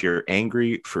saying if you're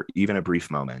angry for even a brief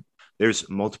moment, there's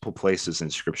multiple places in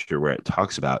scripture where it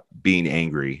talks about being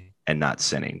angry and not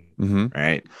sinning,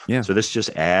 right? Yeah. So this just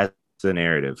adds to the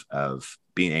narrative of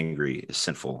being angry is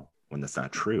sinful when that's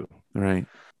not true. Right.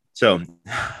 So,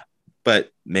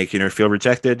 but making her feel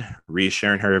rejected,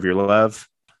 reassuring her of your love.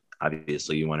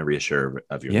 Obviously, you want to reassure her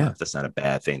of your love. That's not a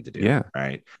bad thing to do,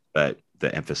 right? But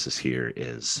the emphasis here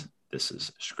is this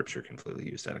is scripture completely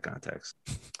used out of context.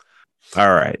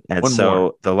 All right. And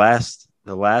the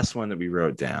last one that we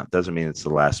wrote down doesn't mean it's the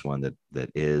last one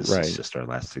that is. Right. It's just our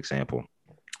last example.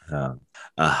 A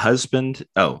husband.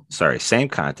 Oh, sorry. Same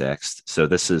context. So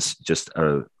this is just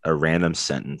a random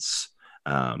sentence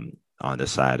on the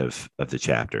side of the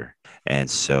chapter. And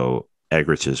so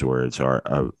Eggerich's words are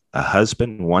a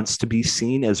husband wants to be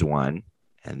seen as one.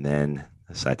 And then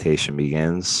the citation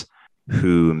begins,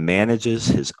 who manages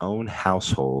his own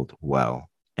household well,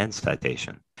 end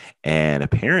citation. And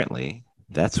apparently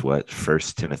that's what 1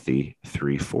 Timothy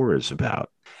 3:4 is about,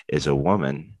 is a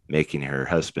woman making her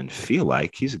husband feel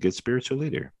like he's a good spiritual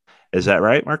leader. Is that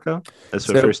right, Marco? That's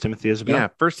what 1 Timothy is about? Yeah,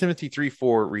 1 Timothy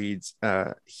 3:4 reads,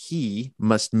 he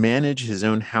must manage his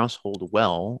own household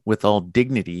well with all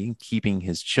dignity, keeping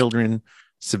his children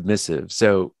submissive.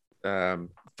 So 1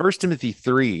 Timothy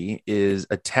 3 is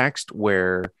a text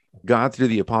where God, through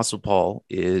the Apostle Paul,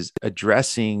 is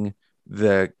addressing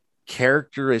the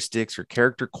characteristics or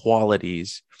character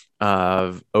qualities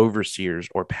of overseers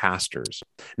or pastors.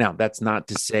 Now, that's not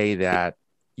to say that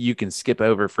you can skip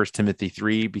over 1 Timothy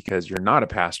 3 because you're not a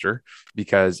pastor.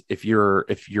 Because if you're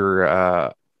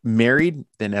married,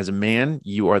 then as a man,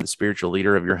 you are the spiritual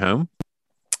leader of your home.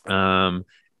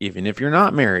 Even if you're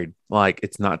not married, like,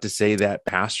 it's not to say that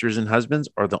pastors and husbands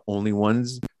are the only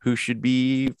ones who should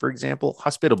be, for example,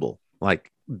 hospitable.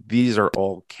 Like, these are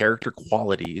all character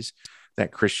qualities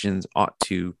that Christians ought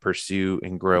to pursue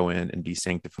and grow in and be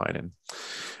sanctified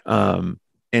in.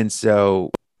 And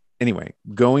so anyway,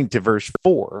 going to verse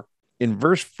 4, in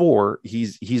verse 4,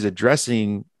 he's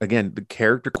addressing again the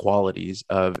character qualities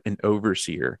of an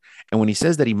overseer. And when he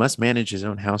says that he must manage his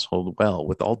own household well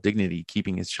with all dignity,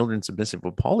 keeping his children submissive,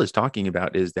 what Paul is talking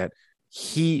about is that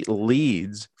he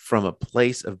leads from a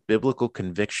place of biblical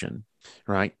conviction,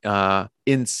 right?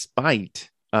 In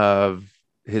spite of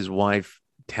his wife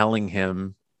telling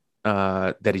him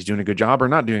that he's doing a good job or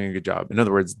not doing a good job. In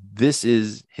other words, this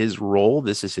is his role.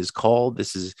 This is his call.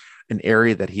 This is an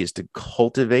area that he is to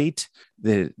cultivate.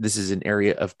 This is an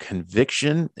area of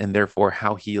conviction, and therefore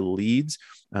how he leads,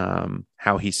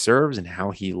 how he serves, and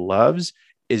how he loves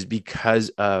is because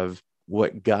of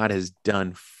what God has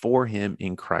done for him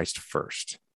in Christ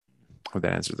first. Hope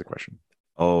that answers the question.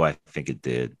 Oh, I think it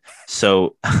did.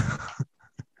 So,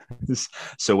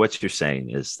 so what you're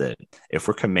saying is that if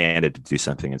we're commanded to do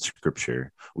something in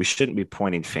Scripture, we shouldn't be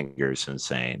pointing fingers and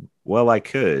saying, well, I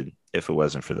could if it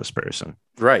wasn't for this person.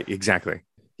 Right. Exactly.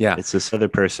 Yeah. It's this other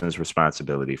person's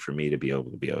responsibility for me to be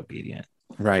able to be obedient.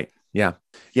 Right. Yeah.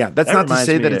 Yeah. That's not to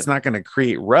say that it's not going to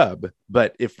create rub,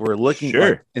 but if we're looking,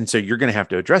 sure. And so you're going to have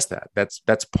to address that.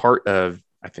 That's part of,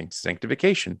 I think,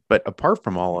 sanctification. But apart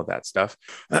from all of that stuff,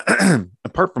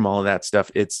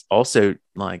 it's also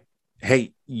like,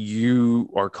 hey,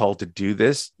 you are called to do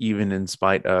this even in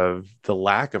spite of the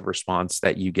lack of response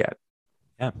that you get.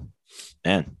 Yeah.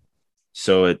 And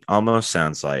so it almost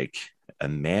sounds like a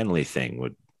manly thing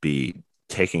would be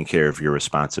taking care of your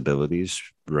responsibilities,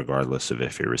 regardless of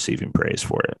if you're receiving praise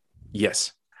for it.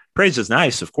 Yes. Praise is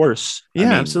nice, of course.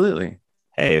 Yeah, absolutely.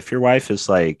 Hey, if your wife is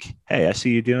like, hey, I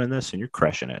see you doing this and you're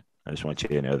crushing it, I just want you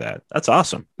to know that. That's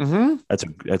awesome. Mm-hmm.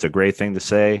 That's a great thing to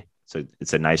say. So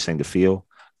it's a nice thing to feel.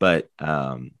 But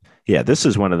yeah, this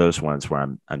is one of those ones where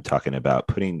I'm talking about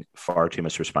putting far too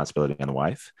much responsibility on the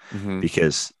wife,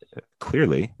 because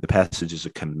clearly the passage is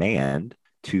a command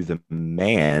to the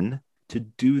man to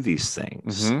do these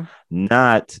things,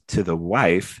 not to the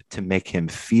wife to make him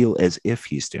feel as if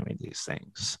he's doing these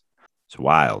things. It's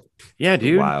wild. Yeah,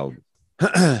 dude. Wild.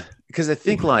 Because I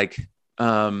think like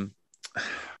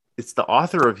it's the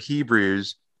author of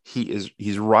Hebrews.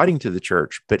 He's writing to the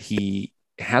church, but he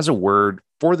has a word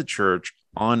for the church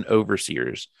on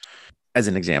overseers as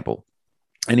an example.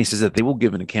 And he says that they will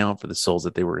give an account for the souls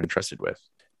that they were entrusted with.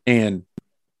 And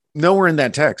nowhere in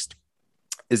that text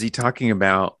is he talking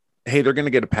about, hey, they're going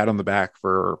to get a pat on the back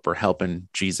for helping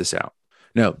Jesus out.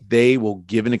 No, they will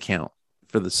give an account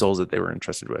for the souls that they were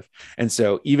entrusted with. And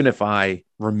so even if I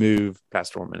remove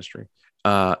pastoral ministry,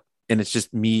 and it's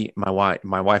just me, my wife,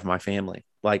 my family,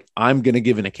 like, I'm going to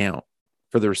give an account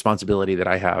for the responsibility that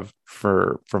I have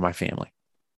for my family.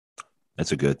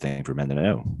 That's a good thing for men to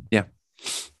know. Yeah.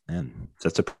 And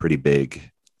that's a pretty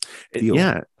big deal.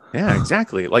 Yeah,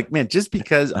 exactly. Like, man, just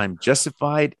because I'm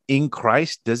justified in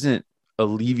Christ doesn't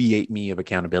alleviate me of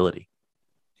accountability.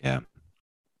 Yeah.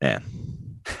 Man.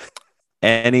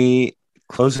 Any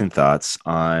closing thoughts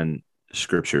on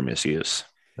scripture misuse?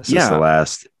 This is the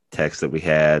last text that we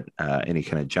had. Any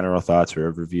kind of general thoughts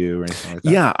or overview or anything like that?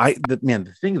 Yeah,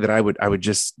 the thing that I would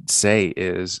just say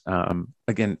is,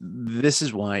 again, this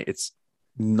is why it's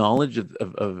knowledge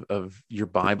of your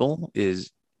Bible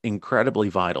is incredibly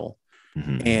vital.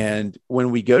 And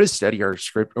when we go to study our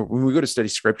script, or when we go to study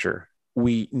scripture,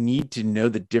 we need to know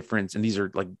the difference. And these are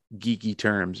like geeky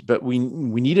terms, but we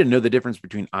need to know the difference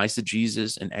between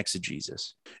eisegesis and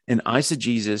exegesis. And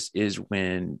eisegesis is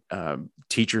when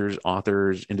teachers,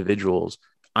 authors, individuals,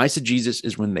 eisegesis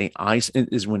is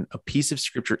when a piece of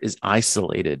scripture is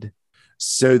isolated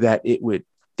so that it would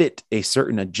fit a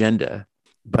certain agenda,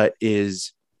 but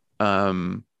its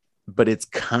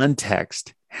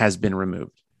context has been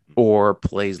removed or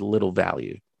plays little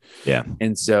value. Yeah.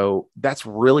 And so that's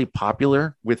really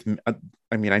popular with,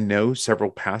 I mean, I know several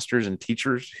pastors and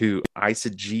teachers who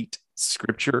eisegete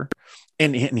scripture.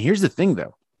 And here's the thing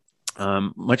though,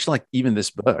 much like even this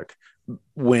book,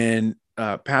 when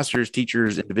pastors,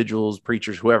 teachers, individuals,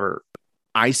 preachers, whoever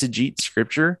eisegete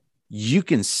scripture, you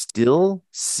can still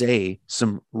say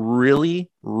some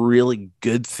really, really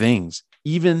good things,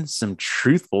 even some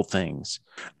truthful things,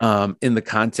 in the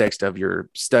context of your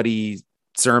study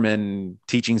sermon,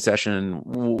 teaching session,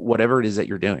 whatever it is that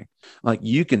you're doing. Like,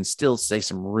 you can still say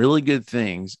some really good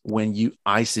things when you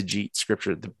eisegete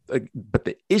scripture. But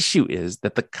the issue is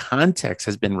that the context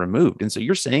has been removed. And so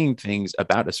you're saying things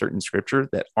about a certain scripture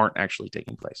that aren't actually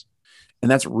taking place.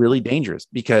 And that's really dangerous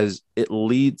because it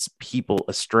leads people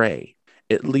astray.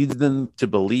 It leads them to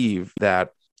believe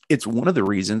that it's one of the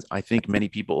reasons I think many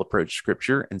people approach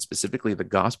scripture, and specifically the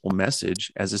gospel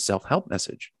message, as a self-help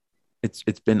message. It's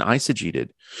been eisegeted.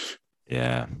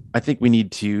 Yeah. I think we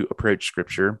need to approach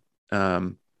scripture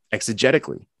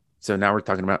exegetically. So now we're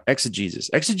talking about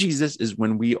exegesis. Exegesis is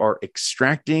when we are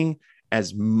extracting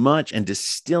as much and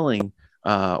distilling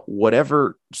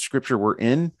whatever scripture we're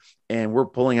in, and we're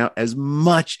pulling out as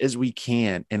much as we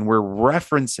can. And we're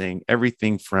referencing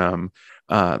everything from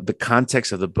the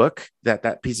context of the book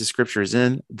that piece of scripture is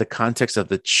in, the context of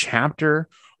the chapter,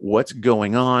 what's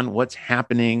going on, what's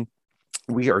happening.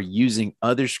 We are using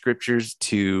other scriptures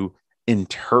to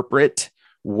interpret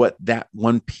what that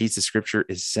one piece of scripture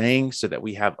is saying, so that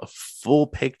we have a full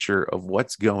picture of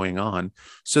what's going on,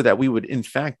 so that we would in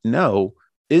fact know,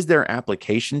 is there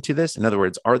application to this? In other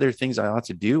words, are there things I ought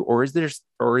to do, or is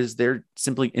there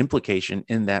simply implication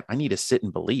in that I need to sit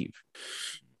and believe?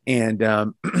 And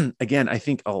again, I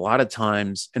think a lot of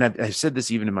times, and I've said this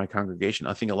even in my congregation,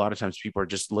 I think a lot of times people are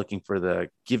just looking for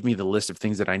give me the list of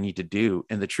things that I need to do.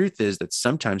 And the truth is that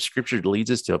sometimes scripture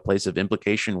leads us to a place of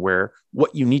implication where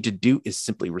what you need to do is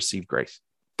simply receive grace.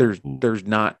 There's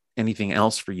not anything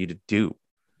else for you to do.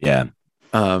 Yeah.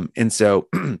 And so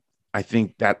I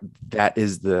think that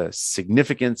is the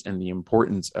significance and the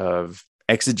importance of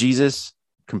exegesis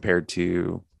compared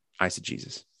to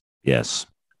eisegesis. Yes.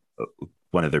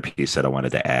 One other piece that I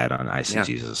wanted to add on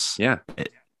eisegesis. Yeah.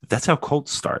 That's how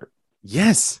cults start.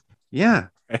 Yes. Yeah.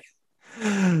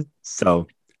 So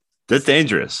that's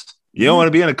dangerous. You don't want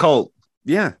to be in a cult.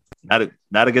 Yeah.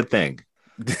 Not a good thing.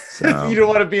 So, you don't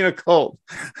want to be in a cult.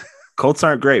 Cults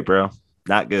aren't great, bro.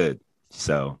 Not good.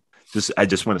 So I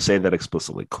just want to say that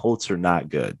explicitly. Cults are not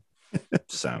good.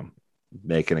 So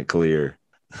making it clear,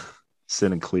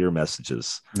 sending clear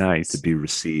messages. Nice. To be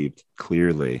received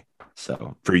clearly.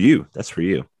 So for you, that's for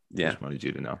you. Yeah. Just wanted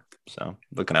you to know. So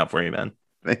looking out for you, man.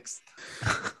 Thanks.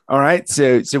 All right.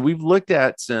 So we've looked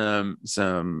at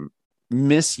some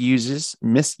misuses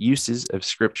of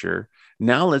scripture.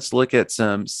 Now let's look at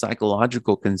some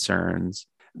psychological concerns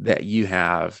that you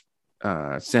have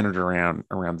centered around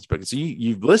this book. So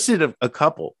you've listed a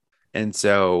couple. And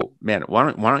so, man,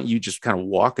 why don't you just kind of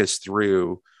walk us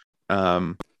through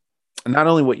not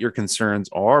only what your concerns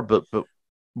are, but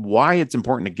why it's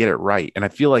important to get it right. And I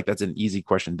feel like that's an easy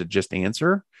question to just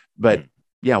answer, but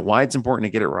yeah, why it's important to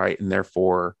get it right. And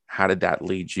therefore, how did that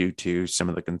lead you to some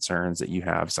of the concerns that you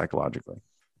have psychologically?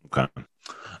 Okay.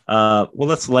 Well,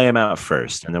 let's lay them out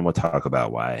first, and then we'll talk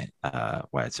about why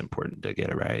it's important to get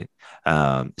it right.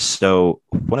 So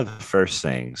one of the first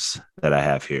things that I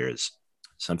have here is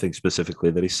something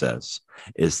specifically that he says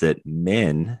is that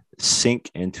men sink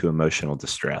into emotional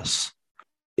distress.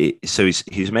 So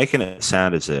he's making it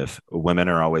sound as if women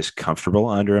are always comfortable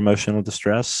under emotional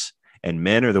distress, and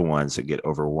men are the ones that get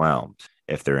overwhelmed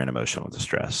if they're in emotional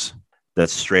distress.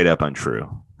 That's straight up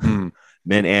untrue.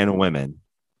 Men and women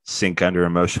sink under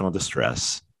emotional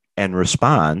distress and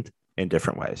respond in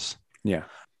different ways. Yeah.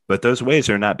 But those ways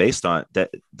are not based on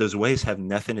that. Those ways have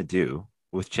nothing to do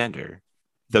with gender.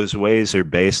 Those ways are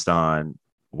based on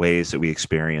ways that we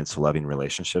experience loving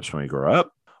relationships when we grow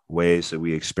up, ways that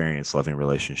we experience loving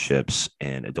relationships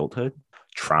in adulthood,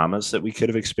 traumas that we could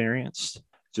have experienced,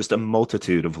 just a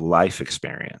multitude of life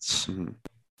experience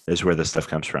is where this stuff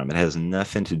comes from. It has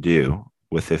nothing to do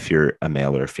with if you're a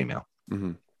male or a female.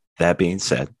 That being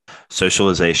said,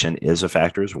 socialization is a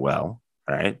factor as well.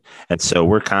 Right. And so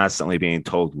we're constantly being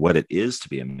told what it is to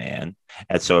be a man.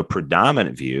 And so a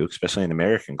predominant view, especially in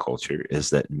American culture,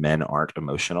 is that men aren't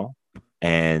emotional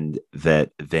and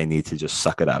that they need to just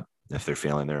suck it up if they're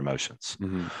feeling their emotions.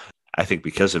 I think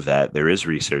because of that, there is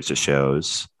research that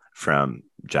shows from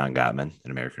John Gottman,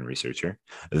 an American researcher,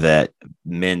 that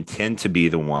men tend to be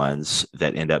the ones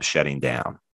that end up shutting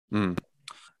down.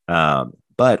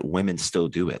 But women still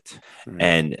do it.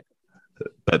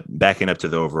 But backing up to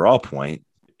the overall point,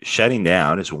 shutting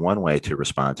down is one way to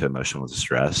respond to emotional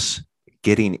distress.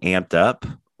 Getting amped up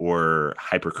or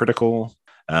hypercritical,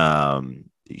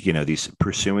 these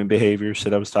pursuing behaviors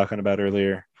that I was talking about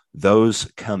earlier,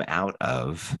 those come out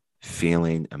of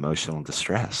feeling emotional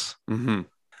distress.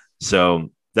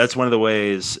 So that's one of the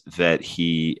ways that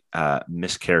he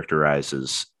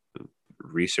mischaracterizes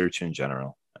research in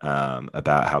general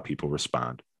about how people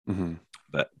respond.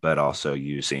 but also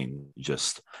using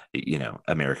just,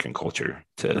 American culture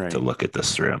to Right. look at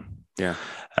this through. Yeah.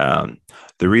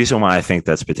 The reason why I think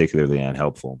that's particularly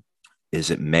unhelpful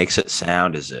is it makes it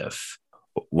sound as if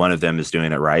one of them is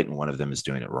doing it right and one of them is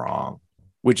doing it wrong.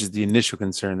 Which is the initial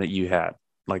concern that you had.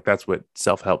 Like that's what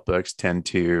self-help books tend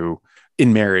to,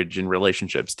 in marriage and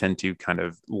relationships, tend to kind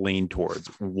of lean towards.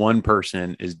 One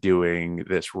person is doing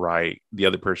this right, the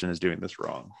other person is doing this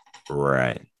wrong.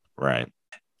 Right.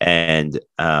 And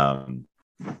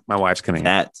My wife's coming.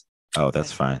 Oh,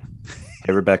 that's fine.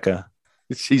 Hey, Rebecca.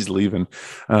 She's leaving.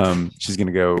 She's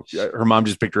gonna go. Her mom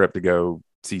just picked her up to go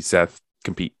see Seth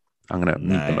compete. I'm gonna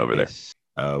meet them over there.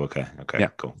 Oh, okay. Yeah.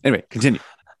 Cool. Anyway, continue.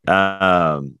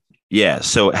 Yeah.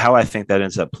 So how I think that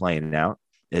ends up playing out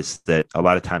is that a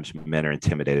lot of times men are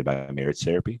intimidated by marriage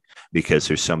therapy because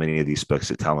there's so many of these books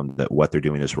that tell them that what they're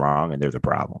doing is wrong and they're the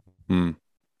problem.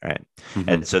 Right. Mm-hmm.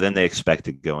 And so then they expect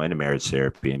to go into marriage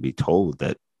therapy and be told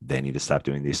that they need to stop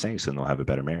doing these things and they'll have a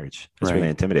better marriage. It's really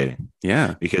intimidating.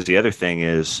 Yeah. Because the other thing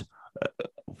is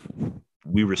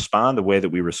we respond the way that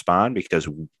we respond because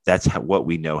that's what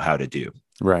we know how to do.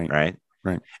 Right.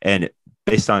 And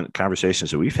based on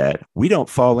conversations that we've had, we don't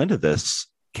fall into this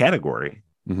category.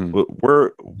 Mm-hmm.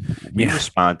 We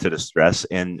respond to the stress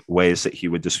in ways that he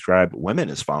would describe women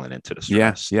as falling into the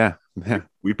stress. Yeah.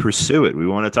 We pursue it. We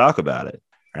want to talk about it.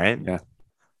 Right. Yeah.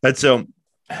 And so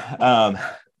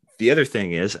the other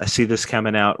thing is I see this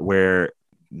coming out where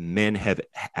men have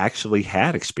actually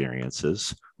had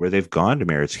experiences where they've gone to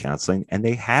marriage counseling and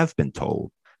they have been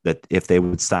told that if they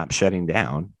would stop shutting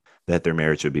down, that their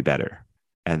marriage would be better.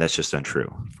 And that's just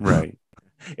untrue. Right.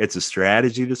 It's a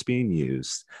strategy that's being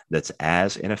used that's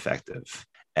as ineffective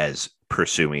as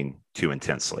pursuing too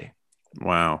intensely.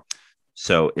 Wow.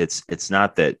 So it's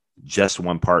not that just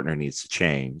one partner needs to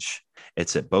change.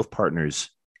 It's that both partners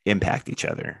impact each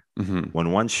other. Mm-hmm.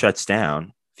 When one shuts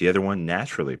down, the other one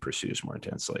naturally pursues more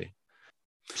intensely.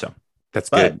 So that's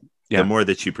good. Yeah. The more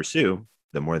that you pursue,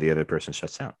 the more the other person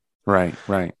shuts down. Right.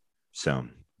 So,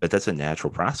 but that's a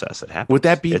natural process that happens. Would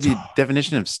that be the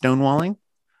definition of stonewalling?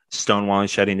 Stonewalling,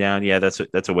 shutting down. Yeah, that's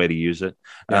a way to use it.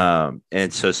 Yeah.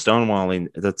 And so stonewalling,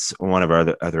 that's one of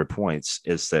our other points,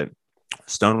 is that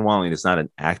stonewalling is not an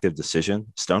active decision.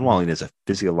 Stonewalling is a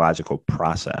physiological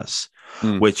process,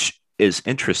 which is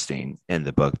interesting in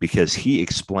the book because he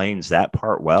explains that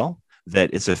part well,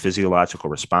 that it's a physiological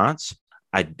response.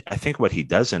 I think what he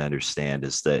doesn't understand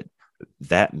is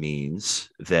that means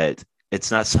that it's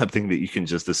not something that you can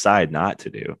just decide not to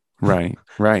do. Right.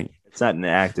 It's not an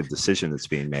active decision that's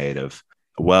being made of,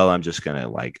 well, I'm just going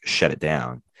to shut it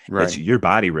down. Right. It's your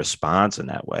body responds in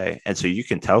that way. And so you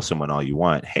can tell someone all you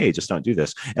want, hey, just don't do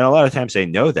this. And a lot of times they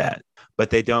know that, but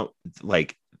they don't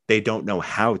know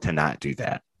how to not do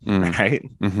that. Right.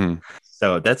 Mm-hmm.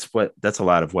 So that's a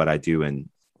lot of what I do in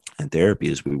therapy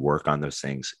is we work on those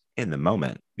things in the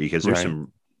moment because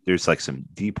there's some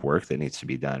deep work that needs to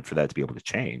be done for that to be able to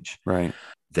change. Right.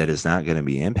 That is not going to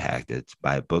be impacted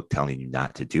by a book telling you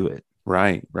not to do it.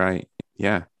 Right.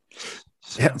 Yeah.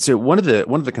 So one of the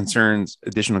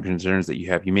additional concerns that you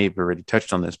have, you may have already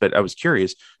touched on this, but I was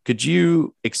curious, could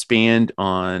you expand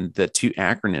on the two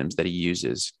acronyms that he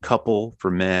uses, couple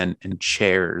for men and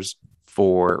chairs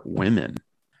for women?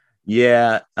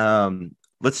 Yeah.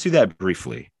 Let's do that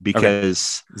briefly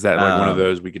because is that like one of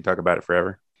those we could talk about it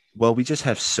forever? Well, we just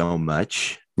have so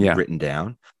much written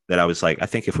down that I was like, I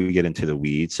think if we get into the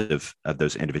weeds of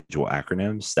those individual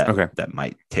acronyms, that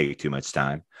might take too much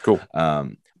time. Cool.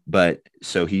 But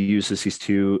so he uses these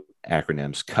two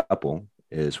acronyms. Couple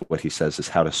is what he says is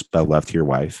how to spell love to your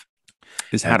wife.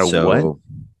 Is how to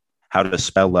How to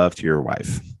spell love to your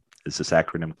wife is this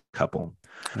acronym couple,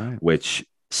 which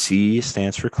C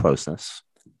stands for closeness,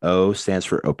 O stands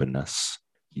for openness,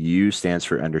 U stands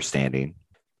for understanding,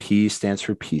 P stands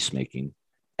for peacemaking,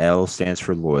 L stands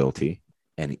for loyalty,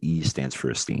 and E stands for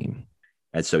esteem.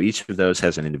 And so each of those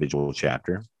has an individual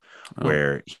chapter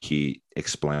where he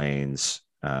explains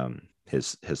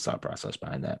his thought process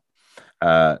behind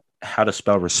that. How to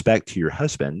spell respect to your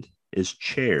husband is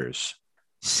chairs.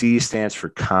 C stands for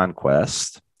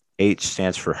conquest. H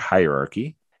stands for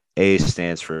hierarchy. A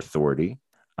stands for authority.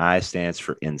 I stands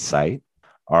for insight.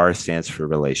 R stands for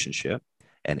relationship.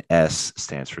 And S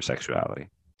stands for sexuality.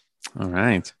 All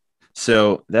right.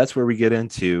 So that's where we get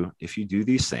into, if you do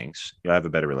these things, you'll have a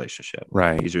better relationship.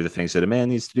 Right. These are the things that a man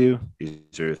needs to do.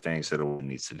 These are the things that a woman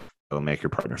needs to do. It'll make your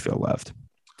partner feel loved.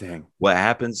 Dang. What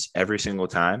happens every single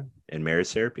time in marriage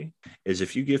therapy is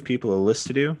if you give people a list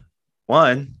to do,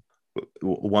 one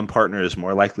partner is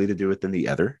more likely to do it than the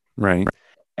other. Right.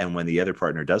 And when the other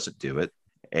partner doesn't do it,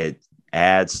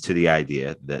 adds to the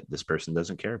idea that this person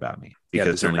doesn't care about me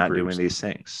because they're not doing these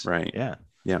things. Right. Yeah.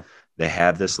 Yeah. They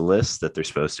have this list that they're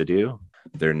supposed to do.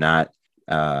 They're not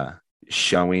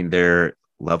showing their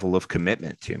level of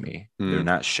commitment to me. They're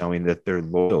not showing that they're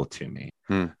loyal to me.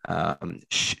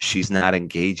 She's not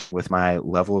engaged with my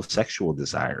level of sexual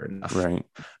desire enough. Right.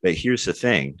 But here's the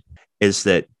thing is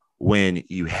that when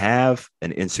you have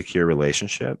an insecure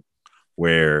relationship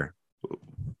where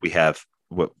we have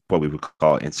what we would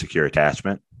call insecure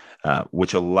attachment,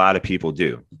 which a lot of people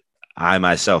do. I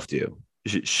myself do.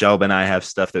 Shelb and I have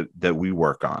stuff that we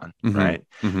work on, right?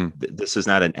 This is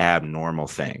not an abnormal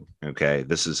thing. Okay.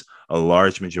 This is a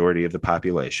large majority of the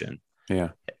population. Yeah.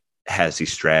 Has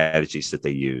these strategies that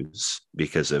they use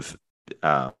because of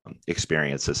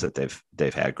experiences that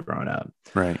they've had growing up.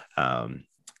 Right.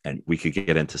 And we could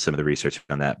get into some of the research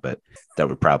on that, but that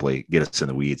would probably get us in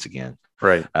the weeds again.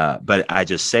 Right. But I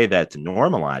just say that to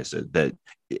normalize it, that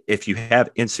if you have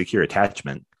insecure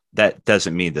attachment, that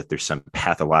doesn't mean that there's some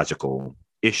pathological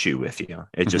issue with you.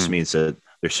 It just means that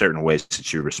there's certain ways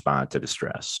that you respond to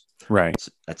distress. Right.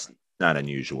 That's not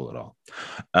unusual at all.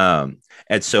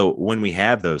 And so when we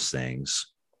have those things,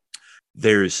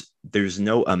 there's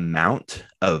no amount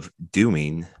of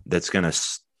doing that's going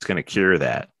to cure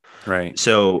that. Right.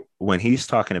 So when he's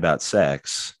talking about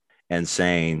sex and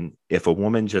saying, if a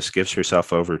woman just gives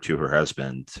herself over to her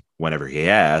husband whenever he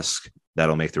asks,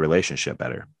 that'll make the relationship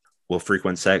better. Will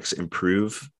frequent sex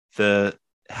improve the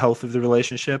health of the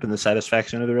relationship and the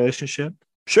satisfaction of the relationship?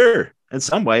 Sure, in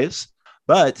some ways.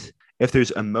 But if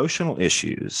there's emotional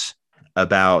issues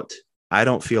about, I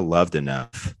don't feel loved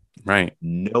enough, right?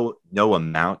 No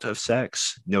amount of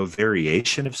sex, no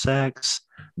variation of sex,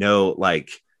 no like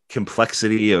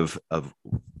complexity of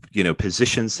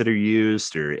positions that are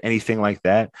used or anything like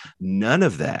that. None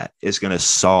of that is going to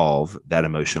solve that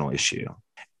emotional issue.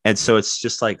 And so it's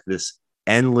just like this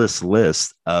endless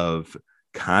list of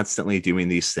constantly doing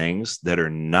these things that are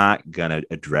not going to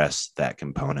address that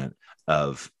component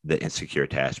of the insecure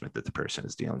attachment that the person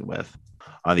is dealing with.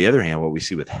 On the other hand, what we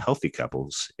see with healthy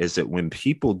couples is that when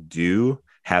people do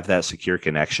have that secure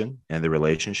connection in the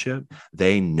relationship,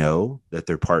 they know that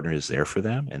their partner is there for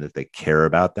them and that they care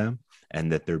about them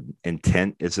and that their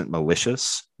intent isn't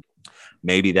malicious.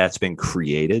 Maybe that's been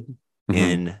created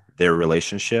in their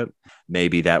relationship.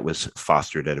 Maybe that was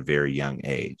fostered at a very young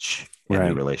age in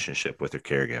the relationship with their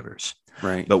caregivers.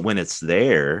 Right. But when it's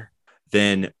there,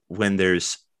 then when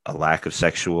there's a lack of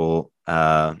sexual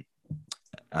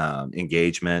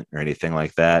engagement or anything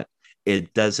like that,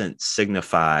 it doesn't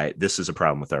signify this is a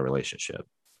problem with our relationship.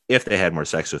 If they had more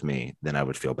sex with me, then I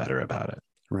would feel better about it.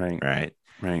 Right.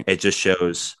 It just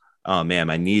shows, oh man,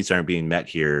 my needs aren't being met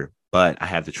here, but I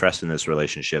have the trust in this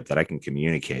relationship that I can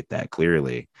communicate that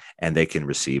clearly and they can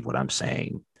receive what I'm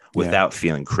saying without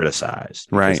feeling criticized.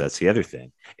 Because that's the other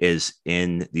thing is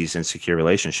in these insecure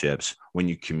relationships, when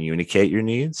you communicate your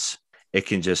needs, it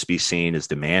can just be seen as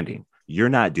demanding. You're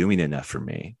not doing enough for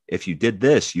me. If you did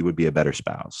this, you would be a better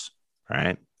spouse.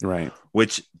 Right.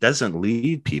 Which doesn't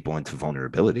lead people into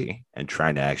vulnerability and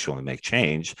trying to actually make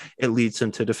change. It leads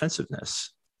them to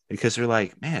defensiveness because they're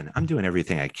like, man, I'm doing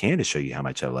everything I can to show you how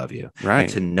much I love you. Right. And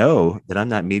to know that I'm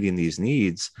not meeting these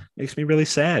needs makes me really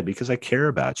sad because I care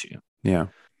about you. Yeah.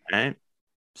 Right.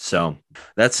 So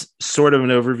that's sort of an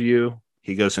overview.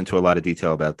 He goes into a lot of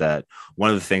detail about that. One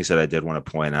of the things that I did want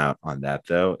to point out on that,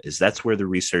 though, is that's where the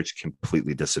research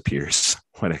completely disappears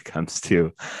when it comes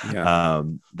to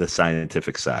the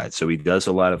scientific side. So he does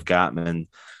a lot of Gottman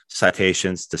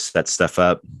citations to set stuff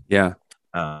up. Yeah.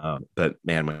 But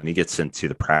man, when he gets into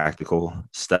the practical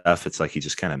stuff, it's like he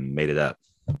just kind of made it up.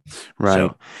 Right.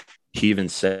 So he even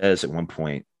says at one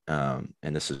point, and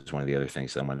this is one of the other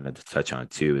things that I wanted to touch on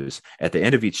too, is at the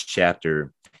end of each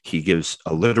chapter, he gives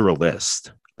a literal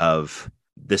list of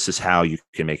this is how you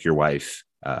can make your wife,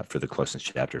 for the closeness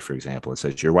chapter, for example, it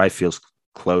says your wife feels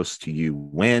close to you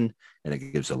when, and it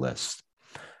gives a list.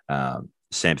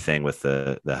 Same thing with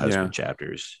the husband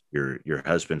chapters. Your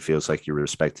husband feels like you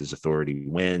respect his authority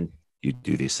when you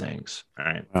do these things. All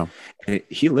right. Wow. And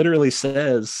he literally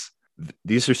says,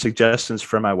 these are suggestions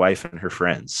from my wife and her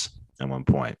friends at one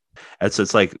point. And so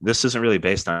it's like, this isn't really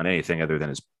based on anything other than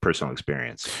his personal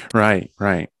experience. Right.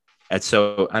 And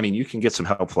so, I mean, you can get some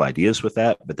helpful ideas with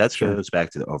that, but that goes back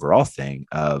to the overall thing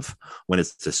of when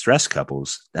it's distressed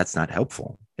couples, that's not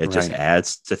helpful. It just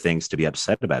adds to things to be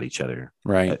upset about each other,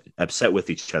 upset with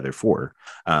each other for.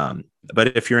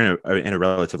 But if you're in a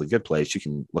relatively good place, you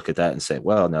can look at that and say,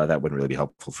 well, no, that wouldn't really be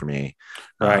helpful for me.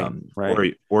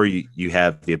 Or you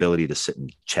have the ability to sit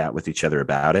and chat with each other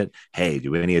about it. Hey,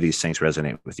 do any of these things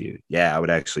resonate with you? Yeah, I would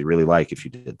actually really like if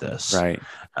you did this. Right.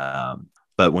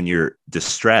 But when you're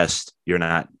distressed, you're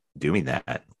not doing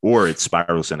that, or it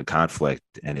spirals into conflict,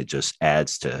 and it just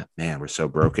adds to, man, we're so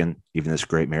broken. Even this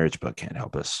great marriage book can't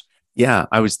help us. Yeah,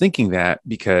 I was thinking that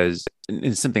because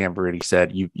it's something I've already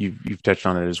said. You've touched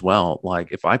on it as well.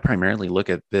 Like if I primarily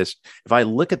look at this, if I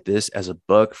look at this as a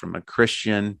book from a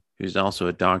Christian who's also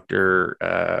a doctor,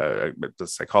 a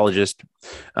psychologist.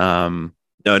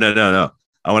 No.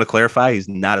 I want to clarify. He's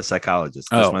not a psychologist.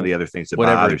 That's one of the other things that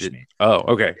bothers me. Oh,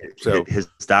 okay. So his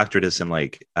doctorate is in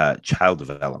like child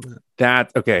development.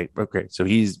 That okay. So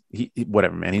he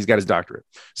whatever, man. He's got his doctorate.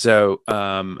 So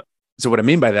so what I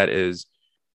mean by that is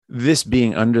this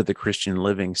being under the Christian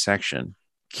living section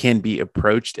can be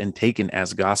approached and taken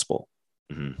as gospel.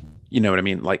 Mm-hmm. You know what I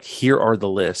mean? Like here are the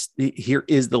list. Here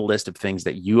is the list of things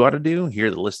that you ought to do. Here are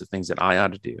the list of things that I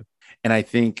ought to do. And I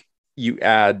think you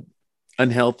add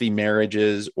unhealthy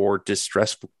marriages or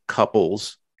distressed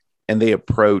couples, and they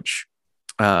approach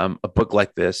a book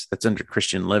like this that's under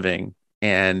Christian living,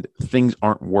 and things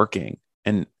aren't working,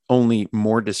 and only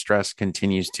more distress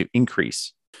continues to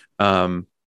increase.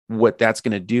 What that's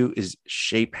going to do is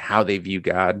shape how they view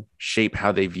God, shape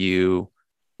how they view,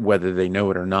 whether they know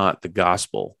it or not, the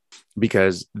gospel,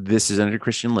 because this is under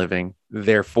Christian living.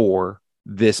 Therefore,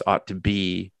 this ought to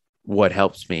be what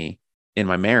helps me in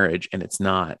my marriage. And it's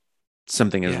not.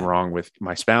 Something is wrong with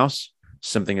my spouse.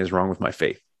 Something is wrong with my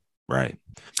faith. Right.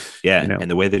 Yeah.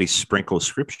 And the way that he sprinkles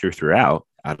scripture throughout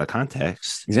out of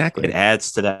context, exactly, it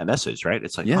adds to that message, right?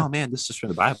 It's like, oh man, this is from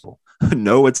the Bible.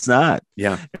 No, it's not.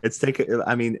 Yeah. It's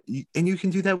and you can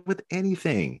do that with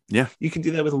anything. Yeah. You can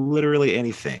do that with literally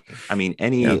anything. I mean,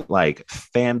 any like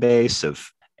fan base of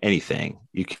anything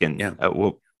you can. Yeah.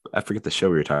 I forget the show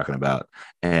we were talking about,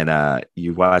 and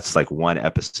you watched like one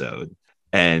episode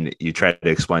and you tried to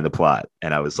explain the plot,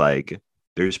 and I was like,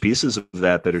 there's pieces of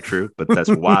that are true, but that's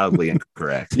wildly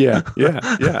incorrect. Yeah.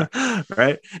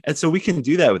 Right. And so we can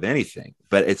do that with anything,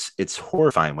 but it's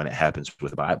horrifying when it happens with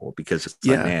the Bible, because it's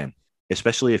like, man,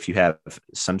 especially if you have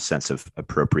some sense of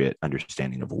appropriate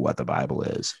understanding of what the Bible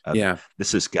is.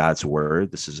 This is God's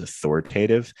word. This is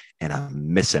authoritative, and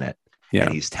I'm missing it. Yeah.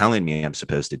 And he's telling me I'm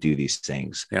supposed to do these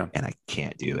things, and I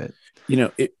can't do it. You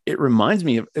know, it reminds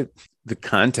me of the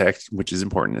context, which is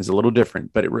important, is a little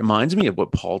different, but it reminds me of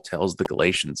what Paul tells the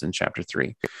Galatians in chapter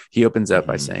 3. He opens up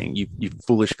by saying, you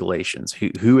foolish Galatians,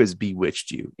 who has bewitched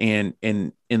you? And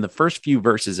in the first few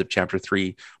verses of chapter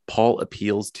 3, Paul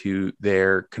appeals to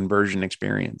their conversion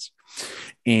experience,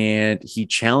 and he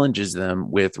challenges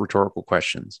them with rhetorical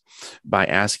questions by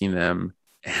asking them,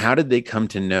 how did they come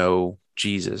to know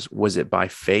Jesus? Was it by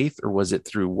faith or was it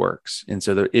through works? And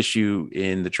so the issue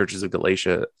in the churches of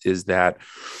Galatia is that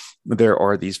there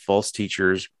are these false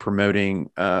teachers promoting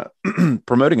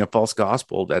promoting a false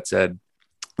gospel that said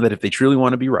that if they truly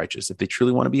want to be righteous, if they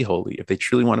truly want to be holy, if they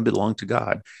truly want to belong to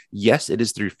God, yes, it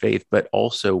is through faith, but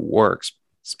also works,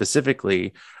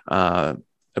 specifically holding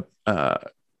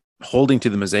to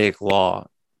the Mosaic law,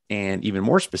 and even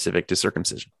more specific to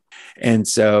circumcision. And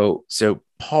so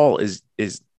Paul is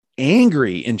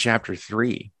angry in chapter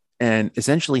 3, and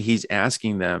essentially he's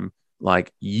asking them,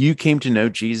 like, you came to know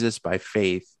Jesus by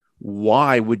faith.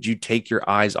 Why would you take your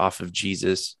eyes off of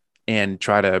Jesus and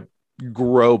try to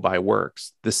grow by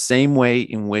works? The same way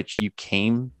in which you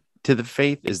came to the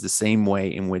faith is the same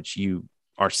way in which you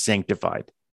are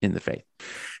sanctified in the faith.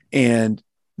 And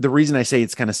the reason I say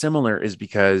it's kind of similar is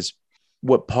because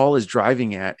what Paul is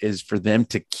driving at is for them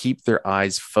to keep their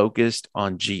eyes focused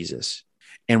on Jesus.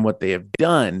 And what they have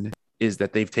done is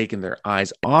that they've taken their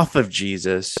eyes off of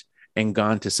Jesus and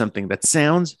gone to something that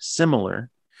sounds similar,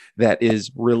 that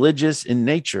is religious in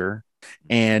nature.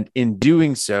 And in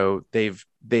doing so,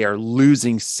 they are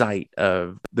losing sight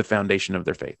of the foundation of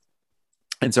their faith.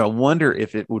 And so I wonder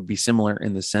if it would be similar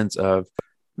in the sense of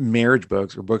marriage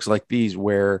books or books like these,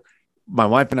 where my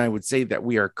wife and I would say that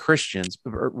we are Christians,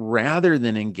 but rather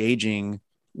than engaging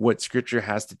what scripture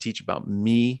has to teach about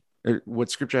me, or what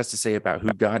scripture has to say about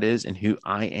who God is and who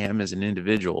I am as an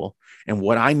individual and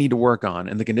what I need to work on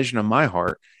and the condition of my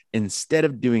heart, instead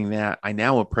of doing that, I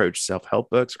now approach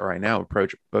self-help books, or I now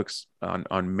approach books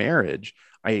on marriage.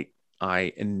 I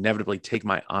inevitably take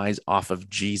my eyes off of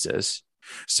Jesus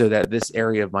so that this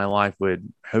area of my life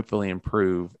would hopefully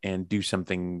improve and do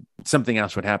something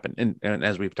else would happen. And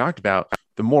as we've talked about,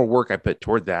 the more work I put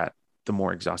toward that, the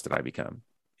more exhausted I become.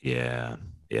 Yeah.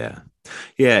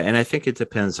 And I think it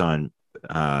depends on,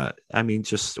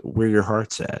 just where your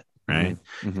heart's at, right?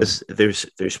 Because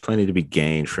there's plenty to be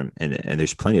gained from, and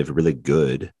there's plenty of really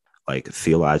good, like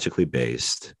theologically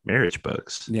based marriage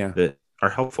books that are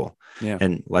helpful. Yeah.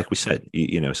 And like we said,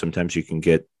 sometimes you can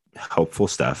get helpful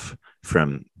stuff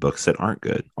from books that aren't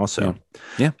good also.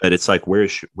 Yeah. But it's like,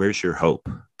 where's your hope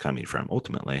coming from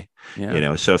ultimately?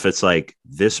 Yeah. So if it's like,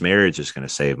 this marriage is going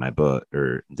to save my book,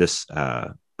 or this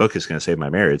book is going to save my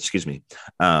marriage, excuse me,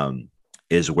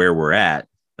 is where we're at,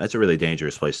 that's a really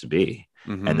dangerous place to be.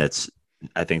 Mm-hmm. And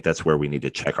I think that's where we need to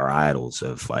check our idols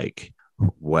of like,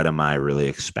 what am I really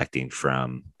expecting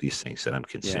from these things that I'm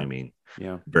consuming?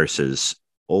 Yeah. Versus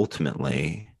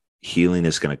ultimately healing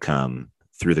is going to come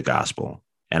through the gospel.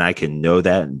 And I can know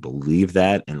that and believe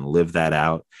that and live that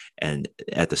out. And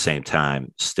at the same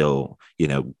time, still,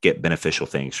 get beneficial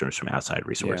things from some outside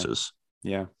resources.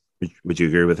 Yeah. Would you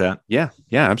agree with that? Yeah.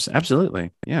 Yeah.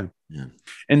 Absolutely. Yeah. Yeah.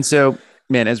 And so,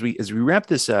 man, as we wrap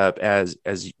this up, as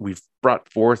we've brought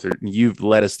forth, or you've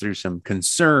led us through some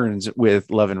concerns with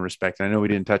love and respect, and I know we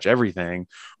didn't touch everything.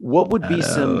 What would be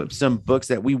some books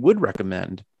that we would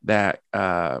recommend that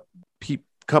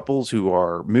couples who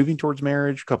are moving towards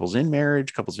marriage, couples in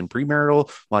marriage, couples in premarital,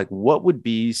 like what would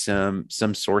be some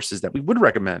sources that we would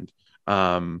recommend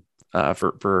for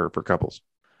couples?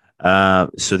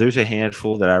 So there's a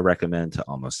handful that I recommend to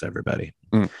almost everybody.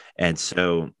 And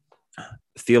so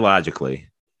theologically,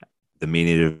 The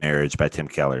Meaning of Marriage by Tim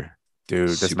Keller. Dude,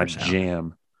 that's my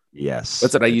jam. Yes.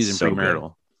 That's what I use in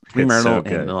premarital. Premarital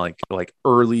and like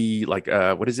early,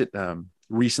 what is it?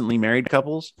 Recently married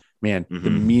couples. Man, The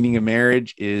Meaning of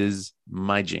Marriage is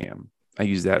my jam. I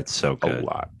use that a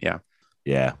lot. Yeah.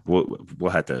 Yeah. We'll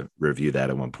have to review that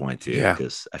at one point too,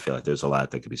 because I feel like there's a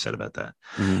lot that could be said about that.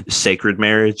 Sacred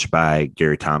Marriage by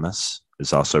Gary Thomas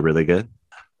is also really good.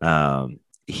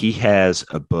 He has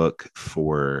a book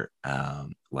for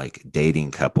like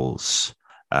dating couples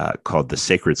called The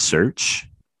Sacred Search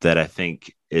that I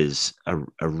think is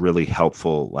a really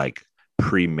helpful like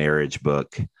pre-marriage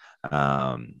book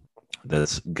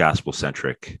that's gospel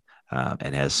centric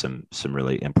and has some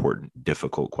really important,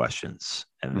 difficult questions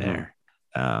in there.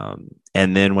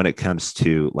 And then when it comes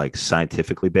to like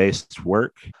scientifically based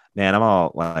work, man, I'm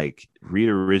all like, read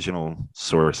original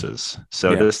sources.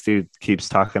 So this dude keeps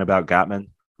talking about Gottman.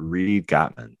 Read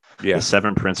Gottman. The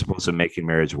 7 Principles of Making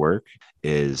Marriage Work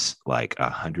is like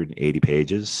 180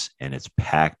 pages, and it's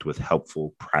packed with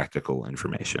helpful, practical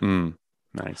information.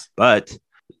 Nice. But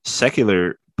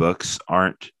secular books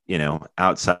aren't,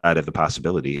 outside of the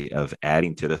possibility of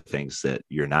adding to the things that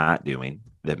you're not doing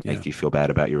that make you feel bad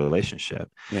about your relationship.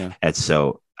 Yeah. And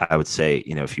so I would say,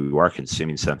 if you are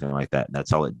consuming something like that, and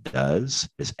that's all it does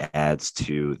is adds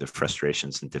to the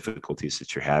frustrations and difficulties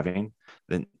that you're having,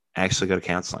 then actually go to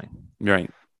counseling.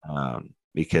 Right.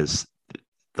 Because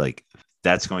like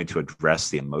that's going to address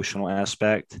the emotional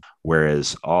aspect.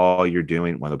 Whereas all you're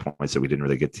doing, one of the points that we didn't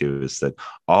really get to is that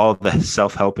all the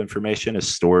self-help information is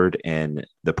stored in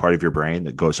the part of your brain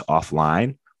that goes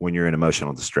offline when you're in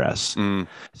emotional distress.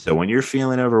 So when you're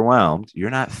feeling overwhelmed,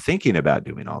 you're not thinking about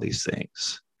doing all these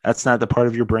things. That's not the part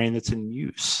of your brain that's in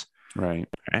use. Right.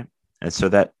 And so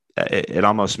that it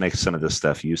almost makes some of this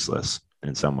stuff useless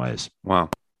in some ways. Wow.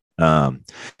 And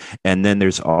then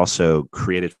there's also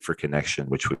Created for Connection,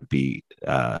 which would be,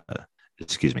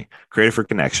 Created for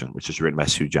Connection, which is written by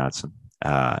Sue Johnson,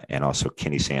 and also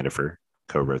Kenny Sandifer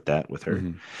co-wrote that with her.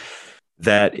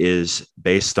 That is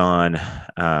based on,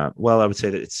 I would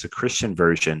say that it's a Christian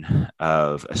version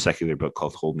of a secular book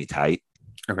called Hold Me Tight.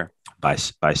 Okay.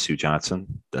 By Sue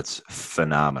Johnson. That's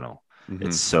phenomenal.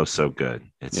 It's so good.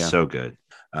 It's so good.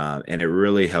 And it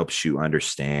really helps you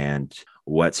understand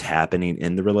what's happening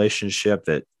in the relationship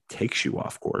that takes you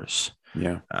off course.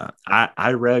 Yeah.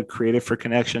 I read Created for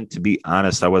Connection. To be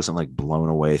honest, I wasn't like blown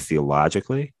away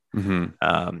theologically.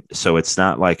 So it's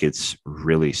not like it's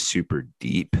really super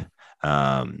deep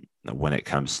when it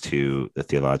comes to the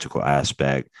theological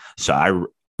aspect. So I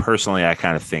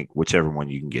kind of think whichever one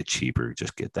you can get cheaper,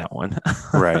 just get that one.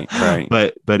 Right.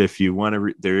 But if you want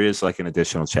to, there is like an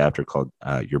additional chapter called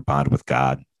Your Bond with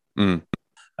God. And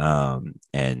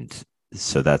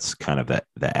so that's kind of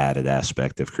the added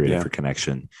aspect of Created for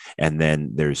Connection. And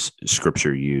then there's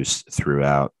scripture used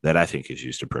throughout that I think is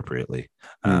used appropriately.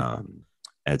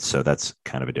 And so that's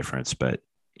kind of a difference. But,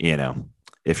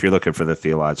 if you're looking for the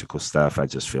theological stuff, I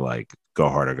just feel like go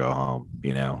hard or go home,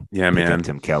 Yeah, man.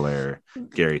 Tim Keller,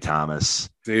 Gary Thomas.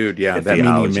 Dude, yeah. That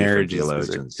Meaning of Marriage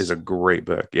is a great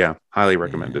book. Yeah. Highly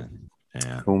recommended.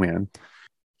 Yeah. Oh, man.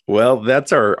 Well,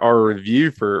 that's our review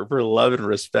for Love and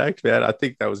Respect, man. I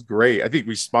think that was great. I think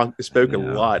we spoke a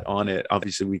lot on it.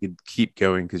 Obviously, we could keep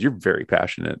going because you're very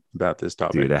passionate about this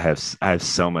topic. Dude, I have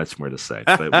so much more to say,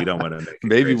 but we don't want to make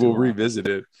maybe we'll revisit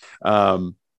it.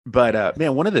 But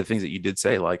man, one of the things that you did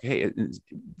say, like, hey,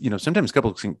 sometimes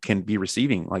couples can be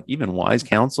receiving like even wise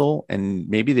counsel, and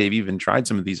maybe they've even tried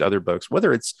some of these other books,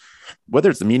 whether it's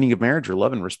the meaning of marriage or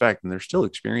love and respect, and they're still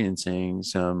experiencing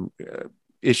some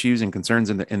issues and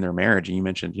concerns in their marriage. And you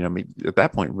mentioned, maybe at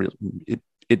that point,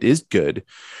 it is good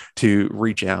to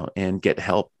reach out and get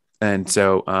help. And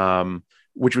so,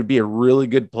 which would be a really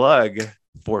good plug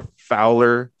for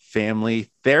Fowler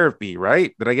Family Therapy,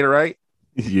 right? Did I get it right?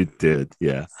 You did,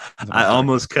 yeah. I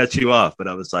almost cut you off, but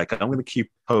I was like, I'm going to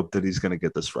keep hope that he's going to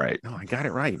get this right. No, I got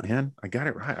it right, man. I got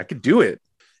it right. I could do it.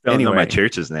 Don't know my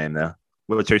church's name, though.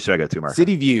 What church do I go to, Mark?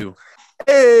 City View.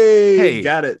 Hey,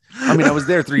 got it. I mean, I was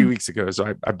there 3 weeks ago,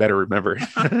 so I better remember.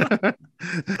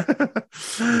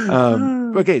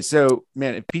 Okay, so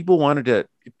man, if people wanted a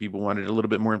little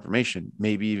bit more information,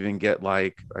 maybe even get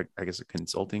like, I guess, a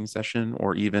consulting session,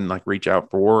 or even like reach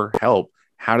out for help,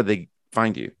 how do they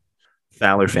find you?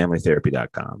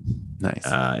 FowlerFamilyTherapy.com. Nice.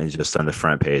 And just on the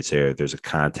front page there's a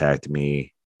contact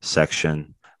me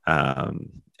section.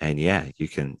 And yeah, you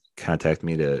can contact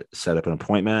me to set up an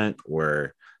appointment,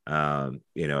 or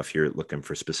if you're looking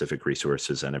for specific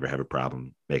resources, I never have a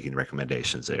problem making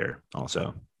recommendations there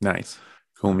also. Nice.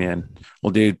 Cool, man.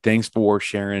 Well, dude, thanks for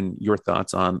sharing your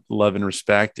thoughts on love and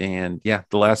respect. And yeah,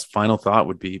 the last final thought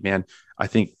would be, man, I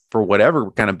think for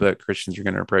whatever kind of book Christians are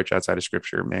going to approach outside of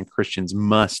scripture, man, Christians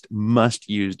must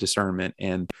use discernment.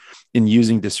 And in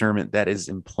using discernment, that is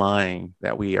implying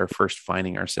that we are first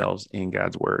finding ourselves in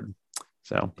God's word.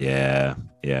 So yeah.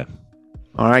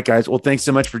 All right, guys. Well, thanks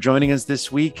so much for joining us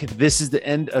this week. This is the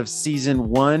end of season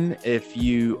 1. If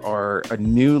you are a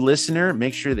new listener,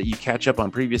 make sure that you catch up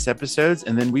on previous episodes,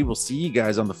 and then we will see you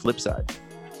guys on the flip side.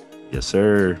 Yes,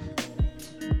 sir.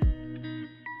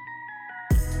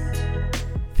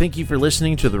 Thank you for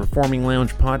listening to the Reforming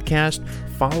Lounge podcast.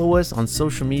 Follow us on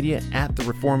social media at The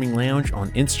Reforming Lounge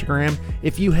on Instagram.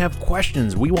 If you have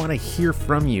questions, we want to hear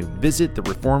from you. Visit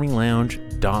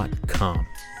thereforminglounge.com.